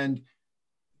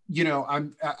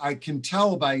can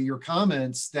tell by your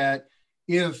comments that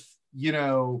if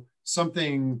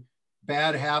something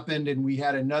bad happened and we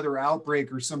had another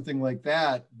outbreak or something like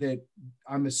that, that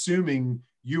I'm assuming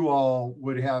you all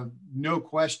would have no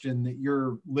question that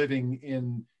you're living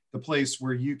in the place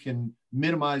where you can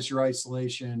minimize your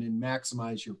isolation and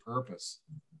maximize your purpose.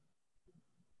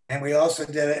 And we also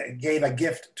gave a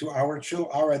gift to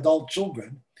our adult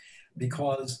children,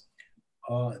 because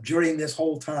during this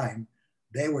whole time,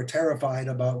 they were terrified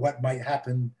about what might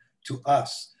happen to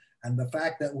us. And the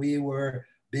fact that we were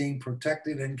being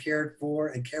protected and cared for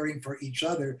and caring for each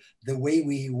other the way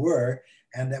we were,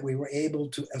 and that we were able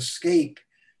to escape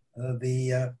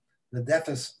the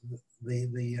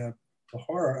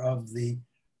horror of the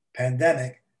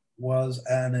pandemic was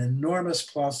an enormous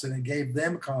plus, and it gave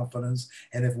them confidence.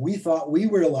 And if we thought we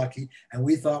were lucky and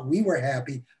we thought we were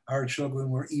happy, our children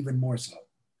were even more so.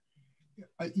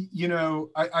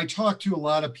 I talk to a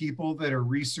lot of people that are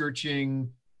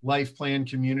researching life plan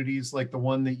communities like the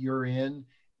one that you're in,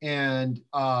 and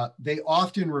they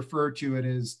often refer to it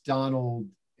as Donald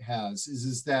has,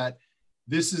 is that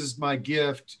this is my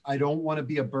gift. I don't want to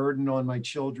be a burden on my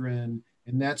children,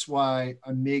 and that's why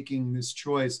I'm making this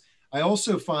choice. I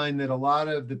also find that a lot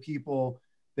of the people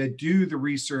that do the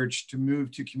research to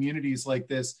move to communities like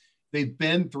this, they've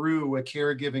been through a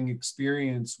caregiving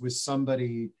experience with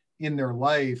somebody in their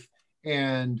life.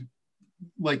 And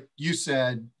like you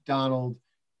said, Donald,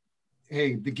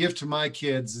 hey, the gift to my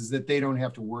kids is that they don't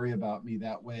have to worry about me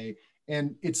that way.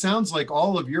 And it sounds like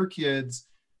all of your kids,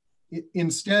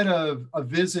 instead of a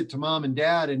visit to mom and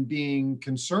dad and being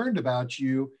concerned about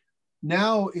you,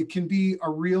 now it can be a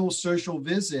real social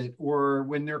visit, or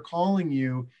when they're calling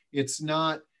you, it's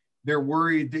not, they're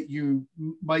worried that you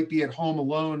might be at home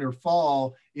alone or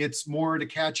fall. It's more to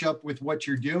catch up with what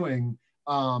you're doing.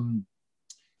 What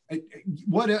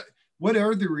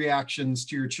are the reactions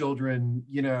to your children,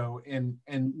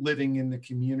 and living in the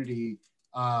community?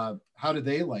 How do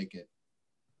they like it?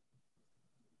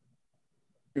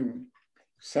 To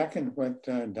second what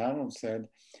Donald said,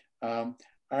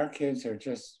 our kids are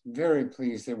just very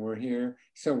pleased that we're here,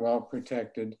 so well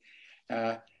protected.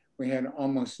 We had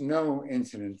almost no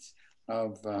incidents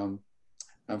of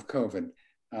COVID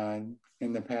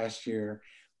in the past year.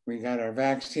 We got our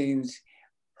vaccines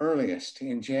earliest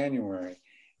in January,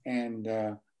 and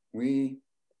we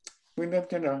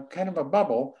lived in a kind of a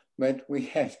bubble, but we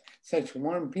had such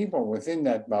warm people within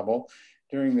that bubble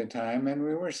during the time, and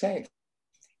we were safe.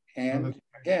 And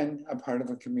again, a part of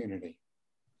a community.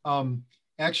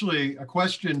 Actually, a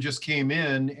question just came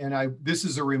in, and this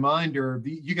is a reminder.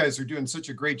 You guys are doing such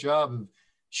a great job of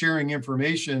sharing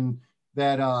information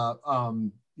that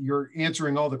you're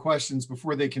answering all the questions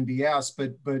before they can be asked.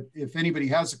 But if anybody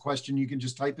has a question, you can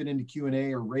just type it into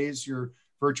Q&A or raise your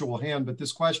virtual hand. But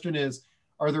this question is,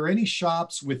 are there any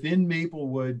shops within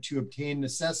Maplewood to obtain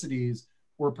necessities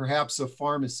or perhaps a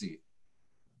pharmacy?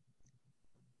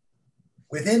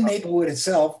 Within Maplewood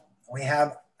itself, we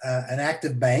have an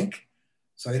active bank.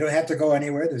 So you don't have to go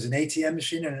anywhere. There's an ATM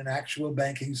machine and an actual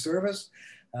banking service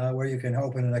where you can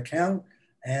open an account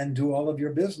and do all of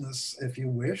your business if you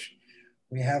wish.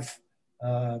 We have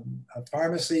a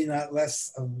pharmacy not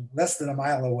less than a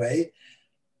mile away,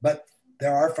 but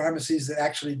there are pharmacies that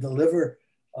actually deliver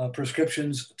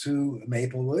prescriptions to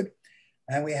Maplewood.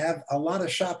 And we have a lot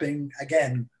of shopping,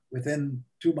 again, within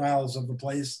 2 miles of the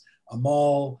place, a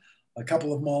mall, a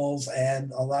couple of malls,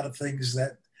 and a lot of things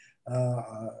that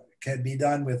can be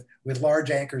done with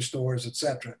large anchor stores,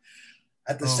 etc.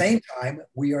 At the same time,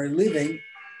 we are living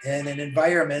in an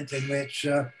environment in which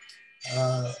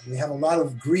we have a lot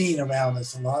of green around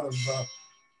us, a lot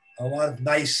of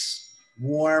nice,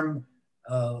 warm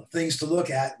things to look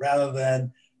at, rather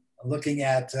than looking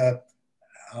at a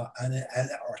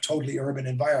totally urban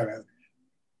environment.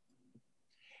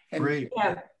 Great.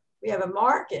 We have a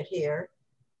market here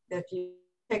that you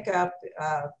pick up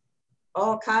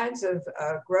all kinds of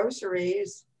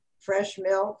groceries, fresh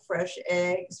milk, fresh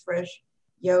eggs, fresh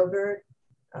yogurt,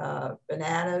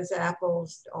 bananas,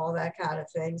 apples, all that kind of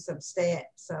thing, some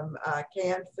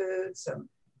canned food, some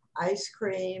ice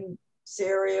cream,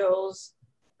 cereals.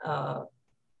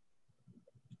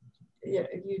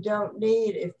 You don't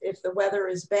need, if the weather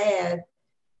is bad,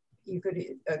 you could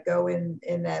go in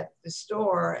the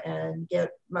store and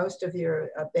get most of your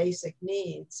basic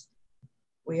needs.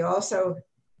 We also,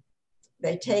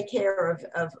 they take care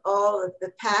of all of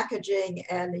the packaging,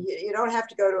 and you don't have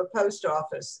to go to a post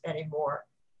office anymore.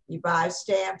 You buy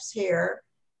stamps here,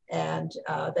 and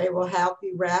they will help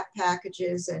you wrap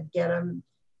packages and get them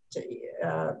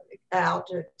out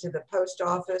to the post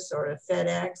office or to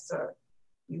FedEx or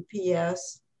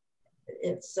UPS.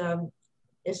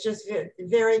 It's just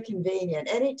very convenient.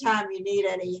 Anytime you need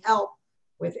any help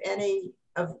with any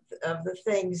of the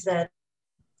things that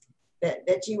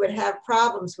you would have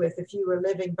problems with if you were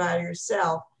living by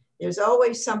yourself, there's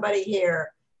always somebody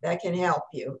here that can help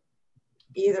you,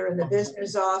 either in the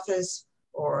business office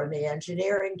or in the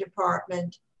engineering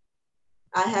department.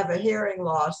 I have a hearing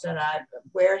loss and I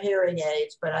wear hearing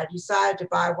aids, but I decided to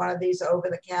buy one of these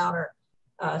over-the-counter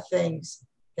things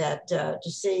that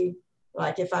to see,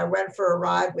 like if I went for a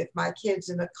ride with my kids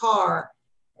in the car,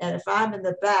 and if I'm in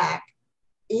the back,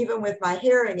 even with my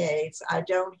hearing aids, I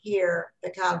don't hear the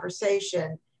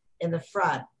conversation in the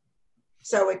front.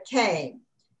 So it came.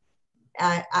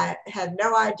 I had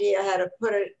no idea how to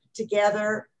put it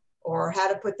together or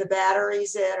how to put the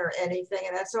batteries in or anything.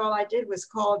 And that's all I did was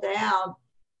call down,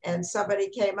 and somebody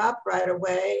came up right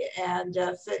away and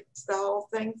fixed the whole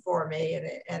thing for me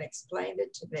and explained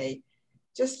it to me.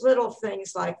 Just little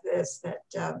things like this that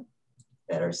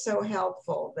are so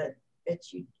helpful that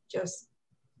you just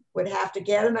would have to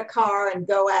get in a car and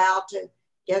go out to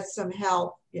get some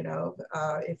help, you know,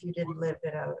 if you didn't live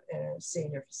in a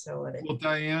senior facility. Well,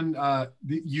 Diane,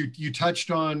 you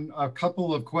touched on a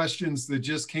couple of questions that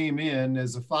just came in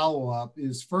as a follow-up.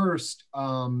 Is first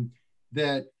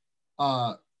that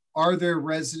are there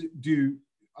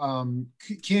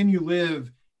can you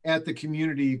live at the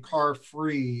community car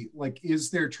free? Like,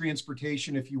 is there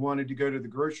transportation if you wanted to go to the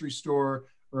grocery store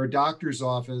or a doctor's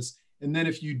office? And then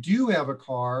if you do have a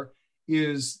car,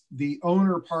 is the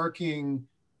owner parking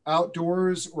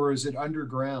outdoors or is it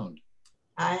underground?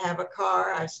 I have a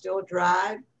car, I still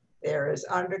drive. There is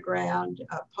underground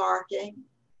parking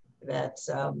that's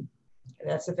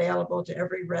available to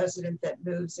every resident that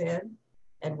moves in.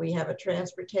 And we have a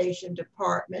transportation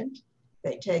department.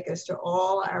 They take us to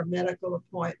all our medical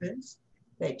appointments.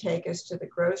 They take us to the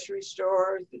grocery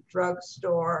store, the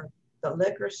drugstore, the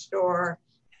liquor store.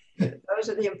 Those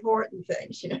are the important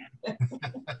things, you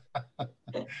know.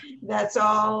 That's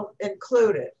all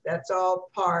included. That's all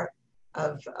part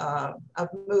of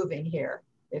moving here.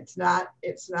 It's not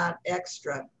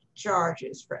extra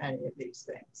charges for any of these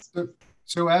things.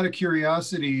 So out of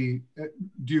curiosity,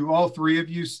 do all three of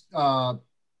you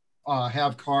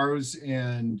have cars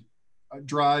and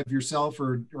drive yourself,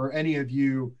 or any of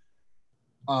you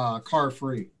car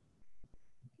free?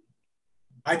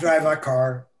 I drive our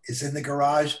car. It's in the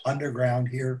garage underground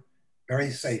here,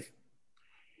 very safe.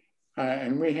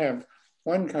 And we have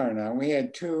one car now. We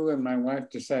had two, and my wife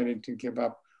decided to give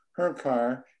up her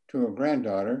car to a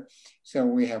granddaughter. So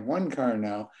we have one car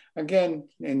now, again,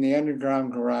 in the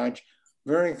underground garage,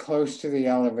 very close to the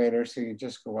elevator, so you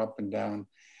just go up and down.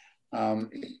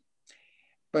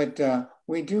 But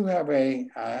we do have a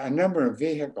number of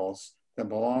vehicles that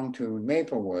belong to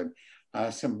Maplewood,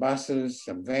 some buses,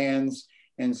 some vans,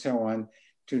 and so on,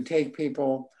 to take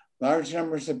people, large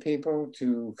numbers of people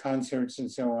to concerts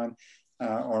and so on,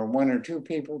 or one or two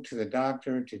people to the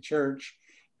doctor, to church,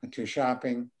 to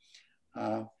shopping.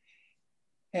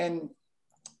 And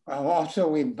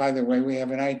also, by the way, we have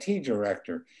an IT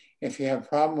director. If you have a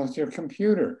problem with your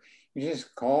computer, you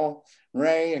just call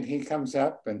Ray and he comes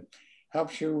up and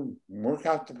helps you work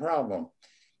out the problem.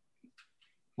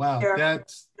 Wow, there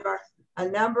are a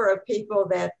number of people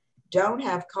that don't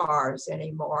have cars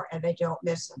anymore and they don't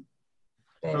miss them.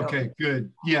 Okay,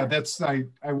 good. Yeah,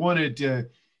 I wanted to,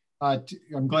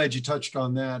 I'm glad you touched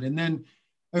on that. And then,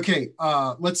 okay,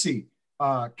 let's see.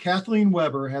 Kathleen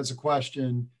Weber has a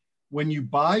question. When you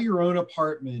buy your own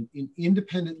apartment in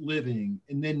independent living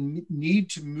and then need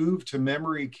to move to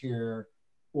memory care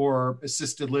or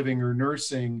assisted living or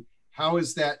nursing, how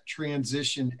is that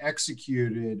transition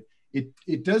executed?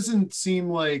 It doesn't seem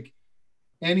like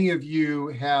any of you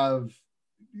have,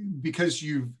 because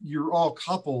you're all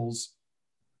couples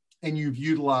and you've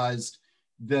utilized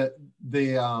the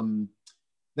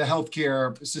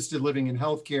healthcare, assisted living and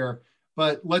healthcare.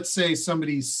 But let's say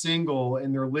somebody's single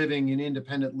and they're living in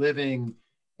independent living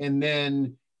and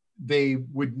then they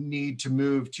would need to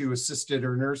move to assisted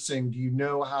or nursing. Do you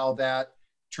know how that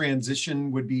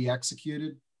transition would be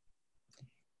executed?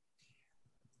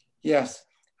 Yes.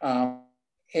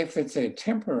 If it's a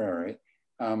temporary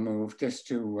move just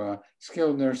to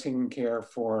skilled nursing care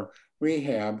for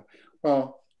rehab,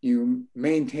 well, you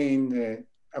maintain the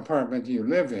apartment you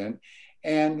live in.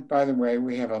 And by the way,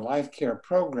 we have a Lifecare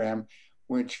program,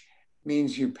 which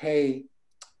means you pay,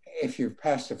 if you've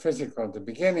passed a physical at the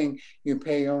beginning, you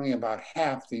pay only about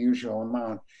half the usual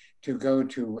amount to go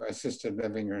to assisted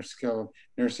living or skilled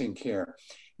nursing care.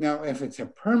 Now, if it's a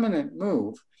permanent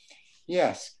move,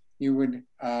 yes, you would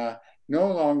no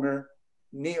longer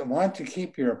want to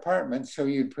keep your apartment, so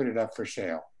you'd put it up for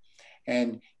sale.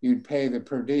 And you'd pay the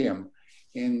per diem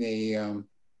in the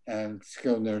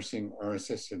skilled nursing or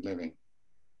assisted living.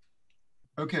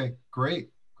 Okay, great.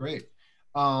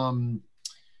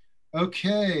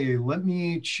 Okay, let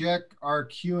me check our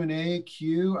Q&A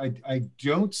queue. I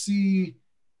don't see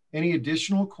any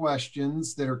additional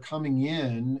questions that are coming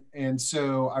in. And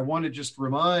so I want to just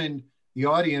remind the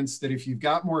audience that if you've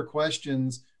got more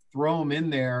questions, throw them in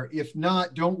there. If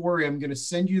not, don't worry, I'm going to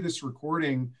send you this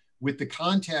recording with the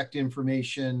contact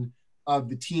information of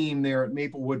the team there at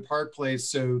Maplewood Park Place,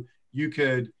 so you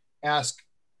could ask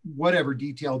whatever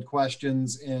detailed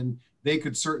questions and they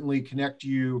could certainly connect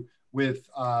you with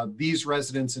these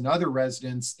residents and other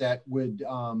residents that would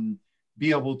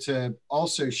be able to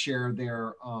also share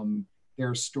their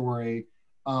story.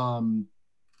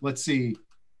 Let's see.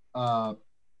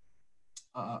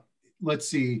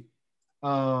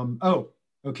 Oh,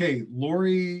 okay.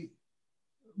 Lori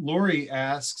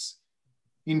asks,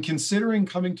 in considering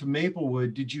coming to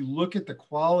Maplewood, did you look at the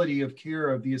quality of care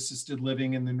of the assisted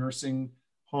living and the nursing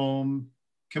home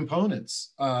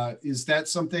components? Is that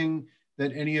something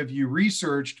that any of you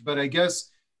researched? But I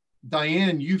guess,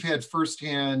 Diane, you've had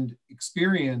firsthand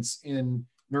experience in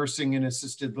nursing and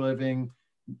assisted living.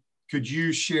 Could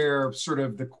you share sort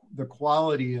of the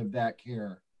quality of that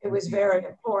care? It was very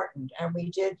important, and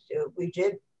we did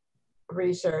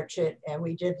research it, and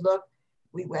we did look.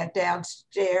 We went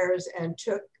downstairs and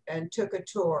took a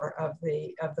tour of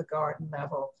the garden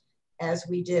level, as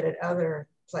we did at other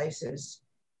places.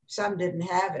 Some didn't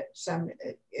have it. Some,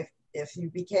 if you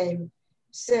became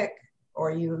sick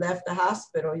or you left the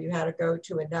hospital, you had to go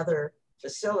to another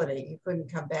facility. You couldn't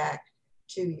come back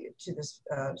to this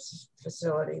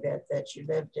facility that you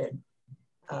lived in.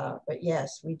 But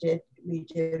yes, we did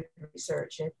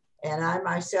research it. And I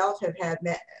myself have had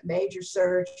major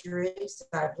surgeries.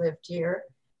 I've lived here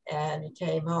and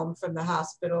came home from the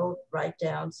hospital right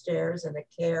downstairs, and the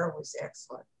care was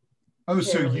excellent. Oh,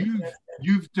 so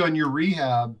you've done your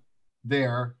rehab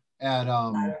there at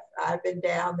I've been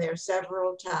down there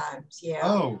several times. Yeah.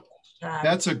 Oh,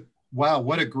 that's wow,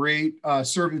 what a great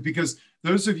service, because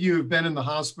those of you who've been in the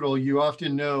hospital, you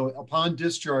often know upon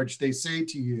discharge, they say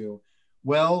to you,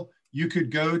 well, you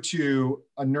could go to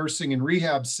a nursing and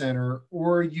rehab center,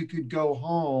 or you could go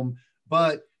home,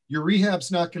 but your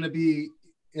rehab's not going to be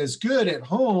as good at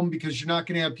home because you're not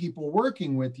going to have people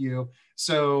working with you.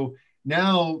 So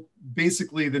now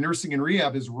basically the nursing and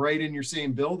rehab is right in your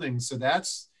same building. So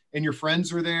and your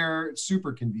friends are there. It's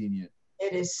super convenient.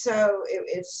 It is so,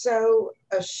 it's so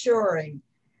assuring.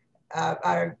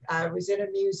 I was in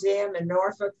a museum in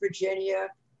Norfolk, Virginia,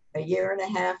 a year and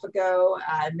a half ago.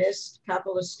 I missed a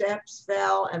couple of steps,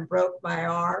 fell, and broke my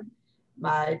arm.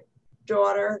 My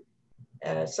daughter,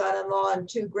 son-in-law, and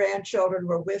two grandchildren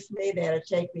were with me. They had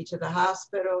to take me to the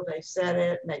hospital. They set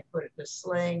it, and they put it in a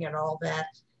sling and all that.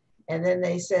 And then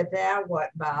they said, "Now what,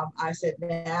 Mom?" I said,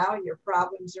 "Now your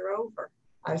problems are over."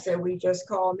 I said, "We just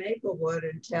call Maplewood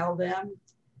and tell them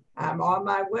I'm on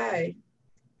my way."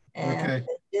 And Okay.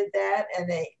 they did that, and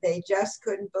they just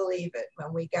couldn't believe it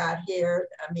when we got here.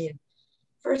 I mean,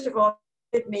 first of all,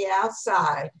 they did me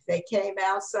outside. They came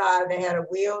outside. They had a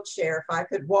wheelchair if I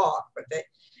could walk, but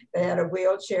they had a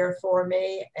wheelchair for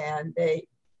me, and they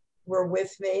were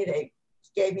with me. They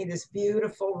gave me this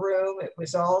beautiful room. It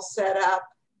was all set up,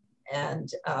 and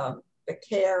the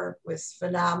care was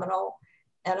phenomenal.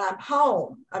 And I'm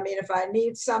home. I mean, if I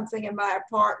need something in my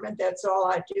apartment, that's all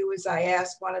I do is I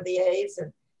ask one of the aides,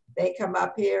 and they come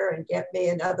up here and get me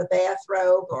another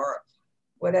bathrobe or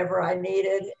whatever I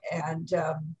needed. And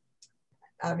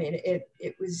I mean,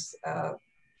 it was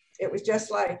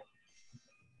just like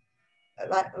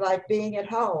being at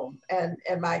home, and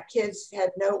my kids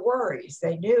had no worries.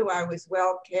 They knew I was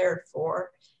well cared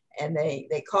for, and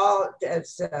they call,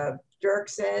 as Dirk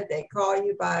said, they call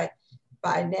you by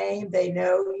name. They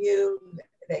know you.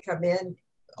 They come in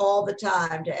all the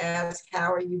time to ask,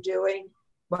 "How are you doing?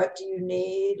 What do you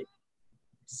need?"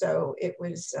 So it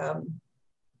was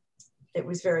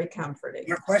very comforting.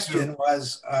 Your question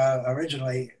was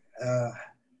originally,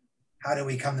 how do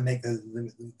we come to make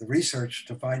the research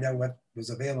to find out what was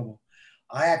available?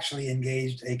 I actually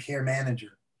engaged a care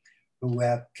manager who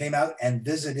came out and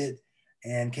visited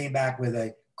and came back with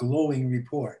a glowing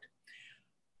report.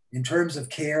 In terms of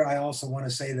care, I also want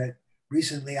to say that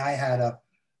recently I had a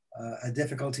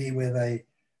difficulty with a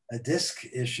disc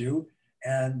issue,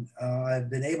 and I've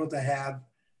been able to have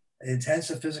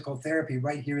intensive physical therapy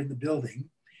right here in the building.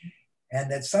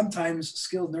 And that sometimes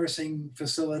skilled nursing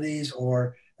facilities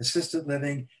or assisted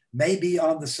living may be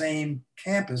on the same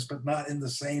campus, but not in the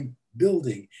same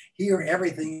building. Here,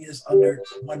 everything is under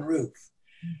one roof.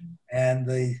 And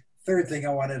the third thing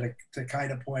I wanted to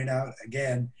kind of point out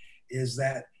again is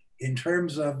that in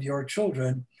terms of your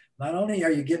children, not only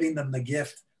are you giving them the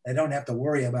gift, they don't have to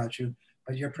worry about you,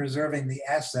 but you're preserving the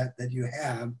asset that you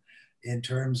have in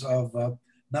terms of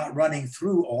not running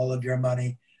through all of your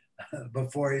money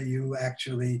before you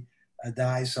actually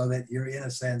die, so that you're, in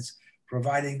a sense,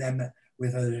 providing them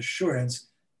with an assurance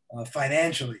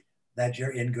financially that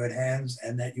you're in good hands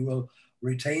and that you will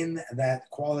retain that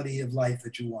quality of life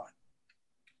that you want.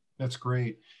 That's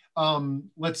great.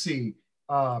 Let's see.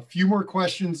 A few more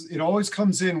questions. It always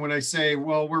comes in when I say,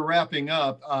 well, we're wrapping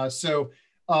up.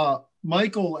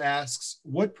 Michael asks,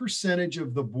 what percentage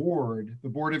of the board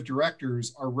of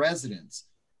directors, are residents?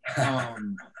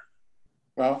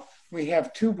 Well, we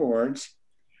have two boards.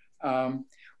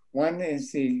 One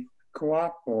is the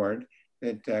co-op board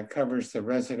that covers the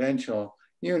residential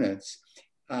units.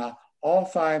 All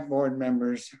 5 board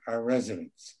members are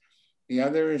residents. The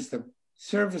other is the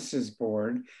services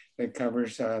board that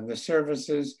covers the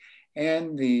services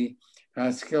and the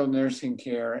skilled nursing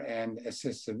care and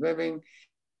assisted living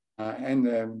and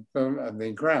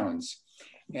the grounds.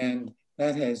 And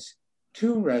that has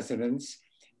 2 residents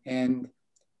and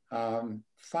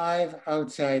 5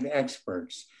 outside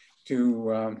experts who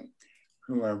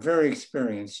are very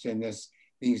experienced in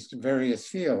these various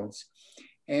fields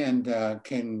and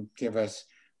can give us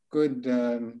good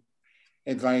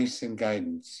advice and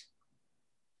guidance.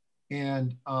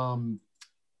 And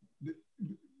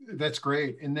that's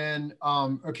great. And then,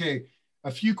 okay,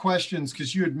 a few questions,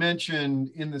 because you had mentioned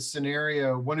in the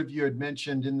scenario, one of you had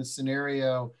mentioned in the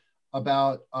scenario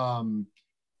about,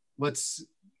 let's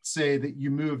say that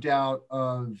you moved out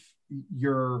of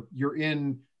you're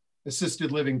in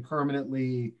assisted living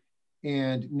permanently,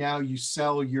 and now you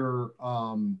sell your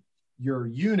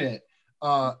unit.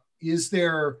 Is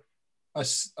there a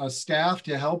staff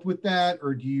to help with that,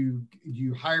 or do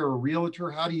you hire a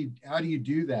realtor? How do you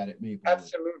do that at Maplewood?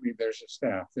 Absolutely, there's a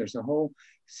staff. There's a whole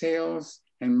sales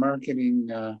and marketing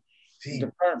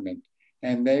department,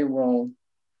 and they will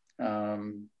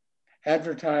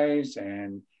advertise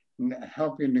and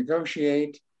help you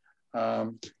negotiate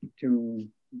to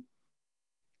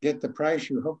get the price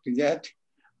you hope to get.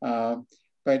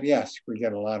 But yes, we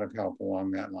get a lot of help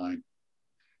along that line.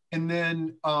 And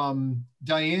then,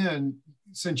 Diane,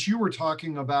 since you were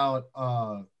talking about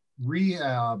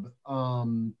rehab,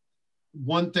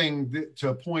 one thing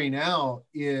to point out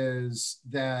is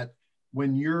that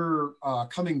when you're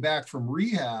coming back from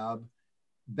rehab,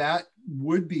 that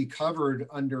would be covered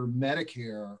under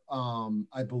Medicare,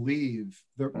 I believe,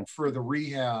 for the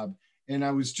rehab. And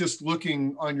I was just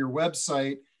looking on your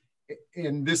website,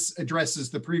 and this addresses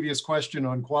the previous question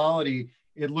on quality.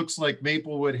 It looks like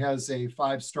Maplewood has a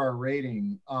 5-star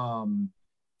rating from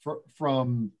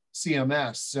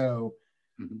CMS. So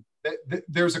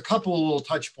there's a couple of little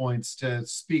touch points to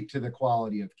speak to the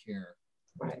quality of care.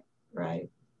 Right, right.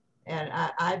 And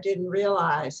I didn't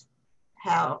realize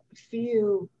how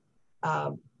few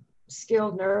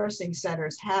skilled nursing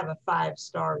centers have a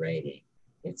 5-star rating.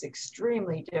 It's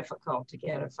extremely difficult to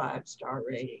get a 5-star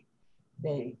rating.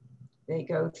 They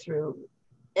go through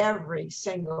every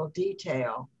single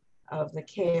detail of the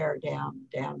care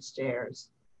downstairs,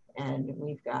 and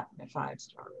we've gotten a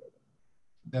 5-star rating.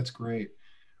 That's great.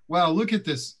 Wow, look at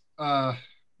this.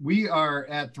 We are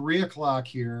at 3 o'clock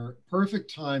here.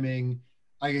 Perfect timing.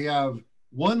 I have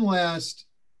one last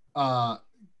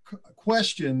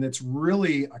question that's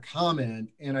really a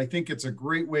comment, and I think it's a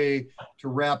great way to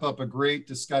wrap up a great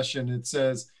discussion. It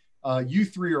says, you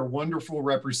three are wonderful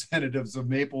representatives of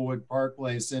Maplewood Park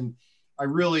Place. And I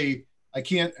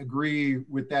can't agree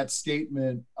with that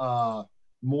statement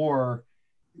more.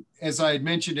 As I had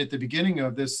mentioned at the beginning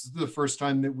of this is the first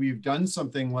time that we've done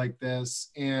something like this.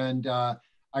 And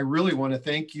I really want to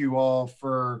thank you all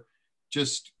for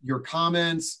just your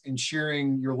comments and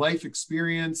sharing your life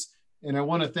experience. And I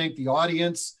want to thank the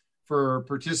audience for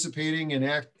participating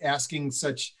and asking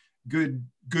such good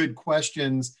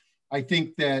questions. I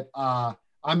think that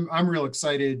I'm real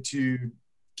excited to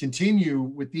continue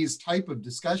with these type of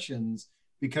discussions,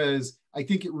 because I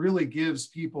think it really gives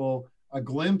people a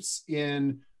glimpse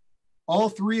in. All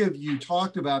three of you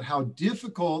talked about how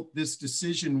difficult this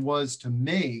decision was to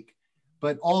make,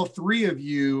 but all three of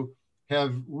you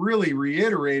have really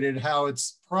reiterated how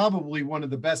it's probably one of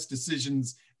the best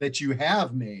decisions that you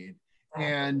have made.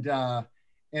 And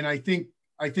I think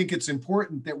it's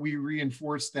important that we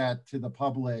reinforce that to the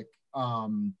public,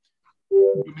 no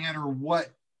matter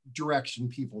what direction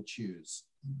people choose.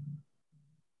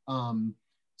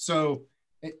 So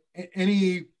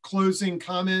any closing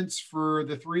comments for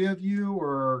the three of you,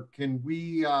 or can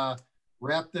we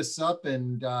wrap this up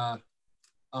and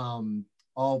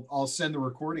I'll send the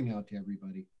recording out to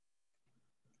everybody.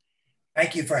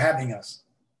 Thank you for having us.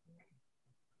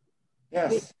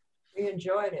 Yes. We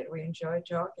enjoyed it. We enjoyed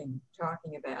talking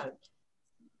about it.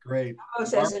 Great.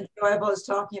 Almost as enjoyable as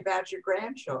talking about your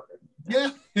grandchildren.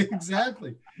 Yeah,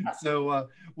 exactly. So,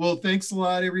 well, thanks a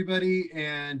lot, everybody.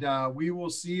 And we will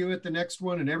see you at the next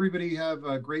one. And everybody have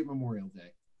a great Memorial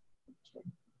Day.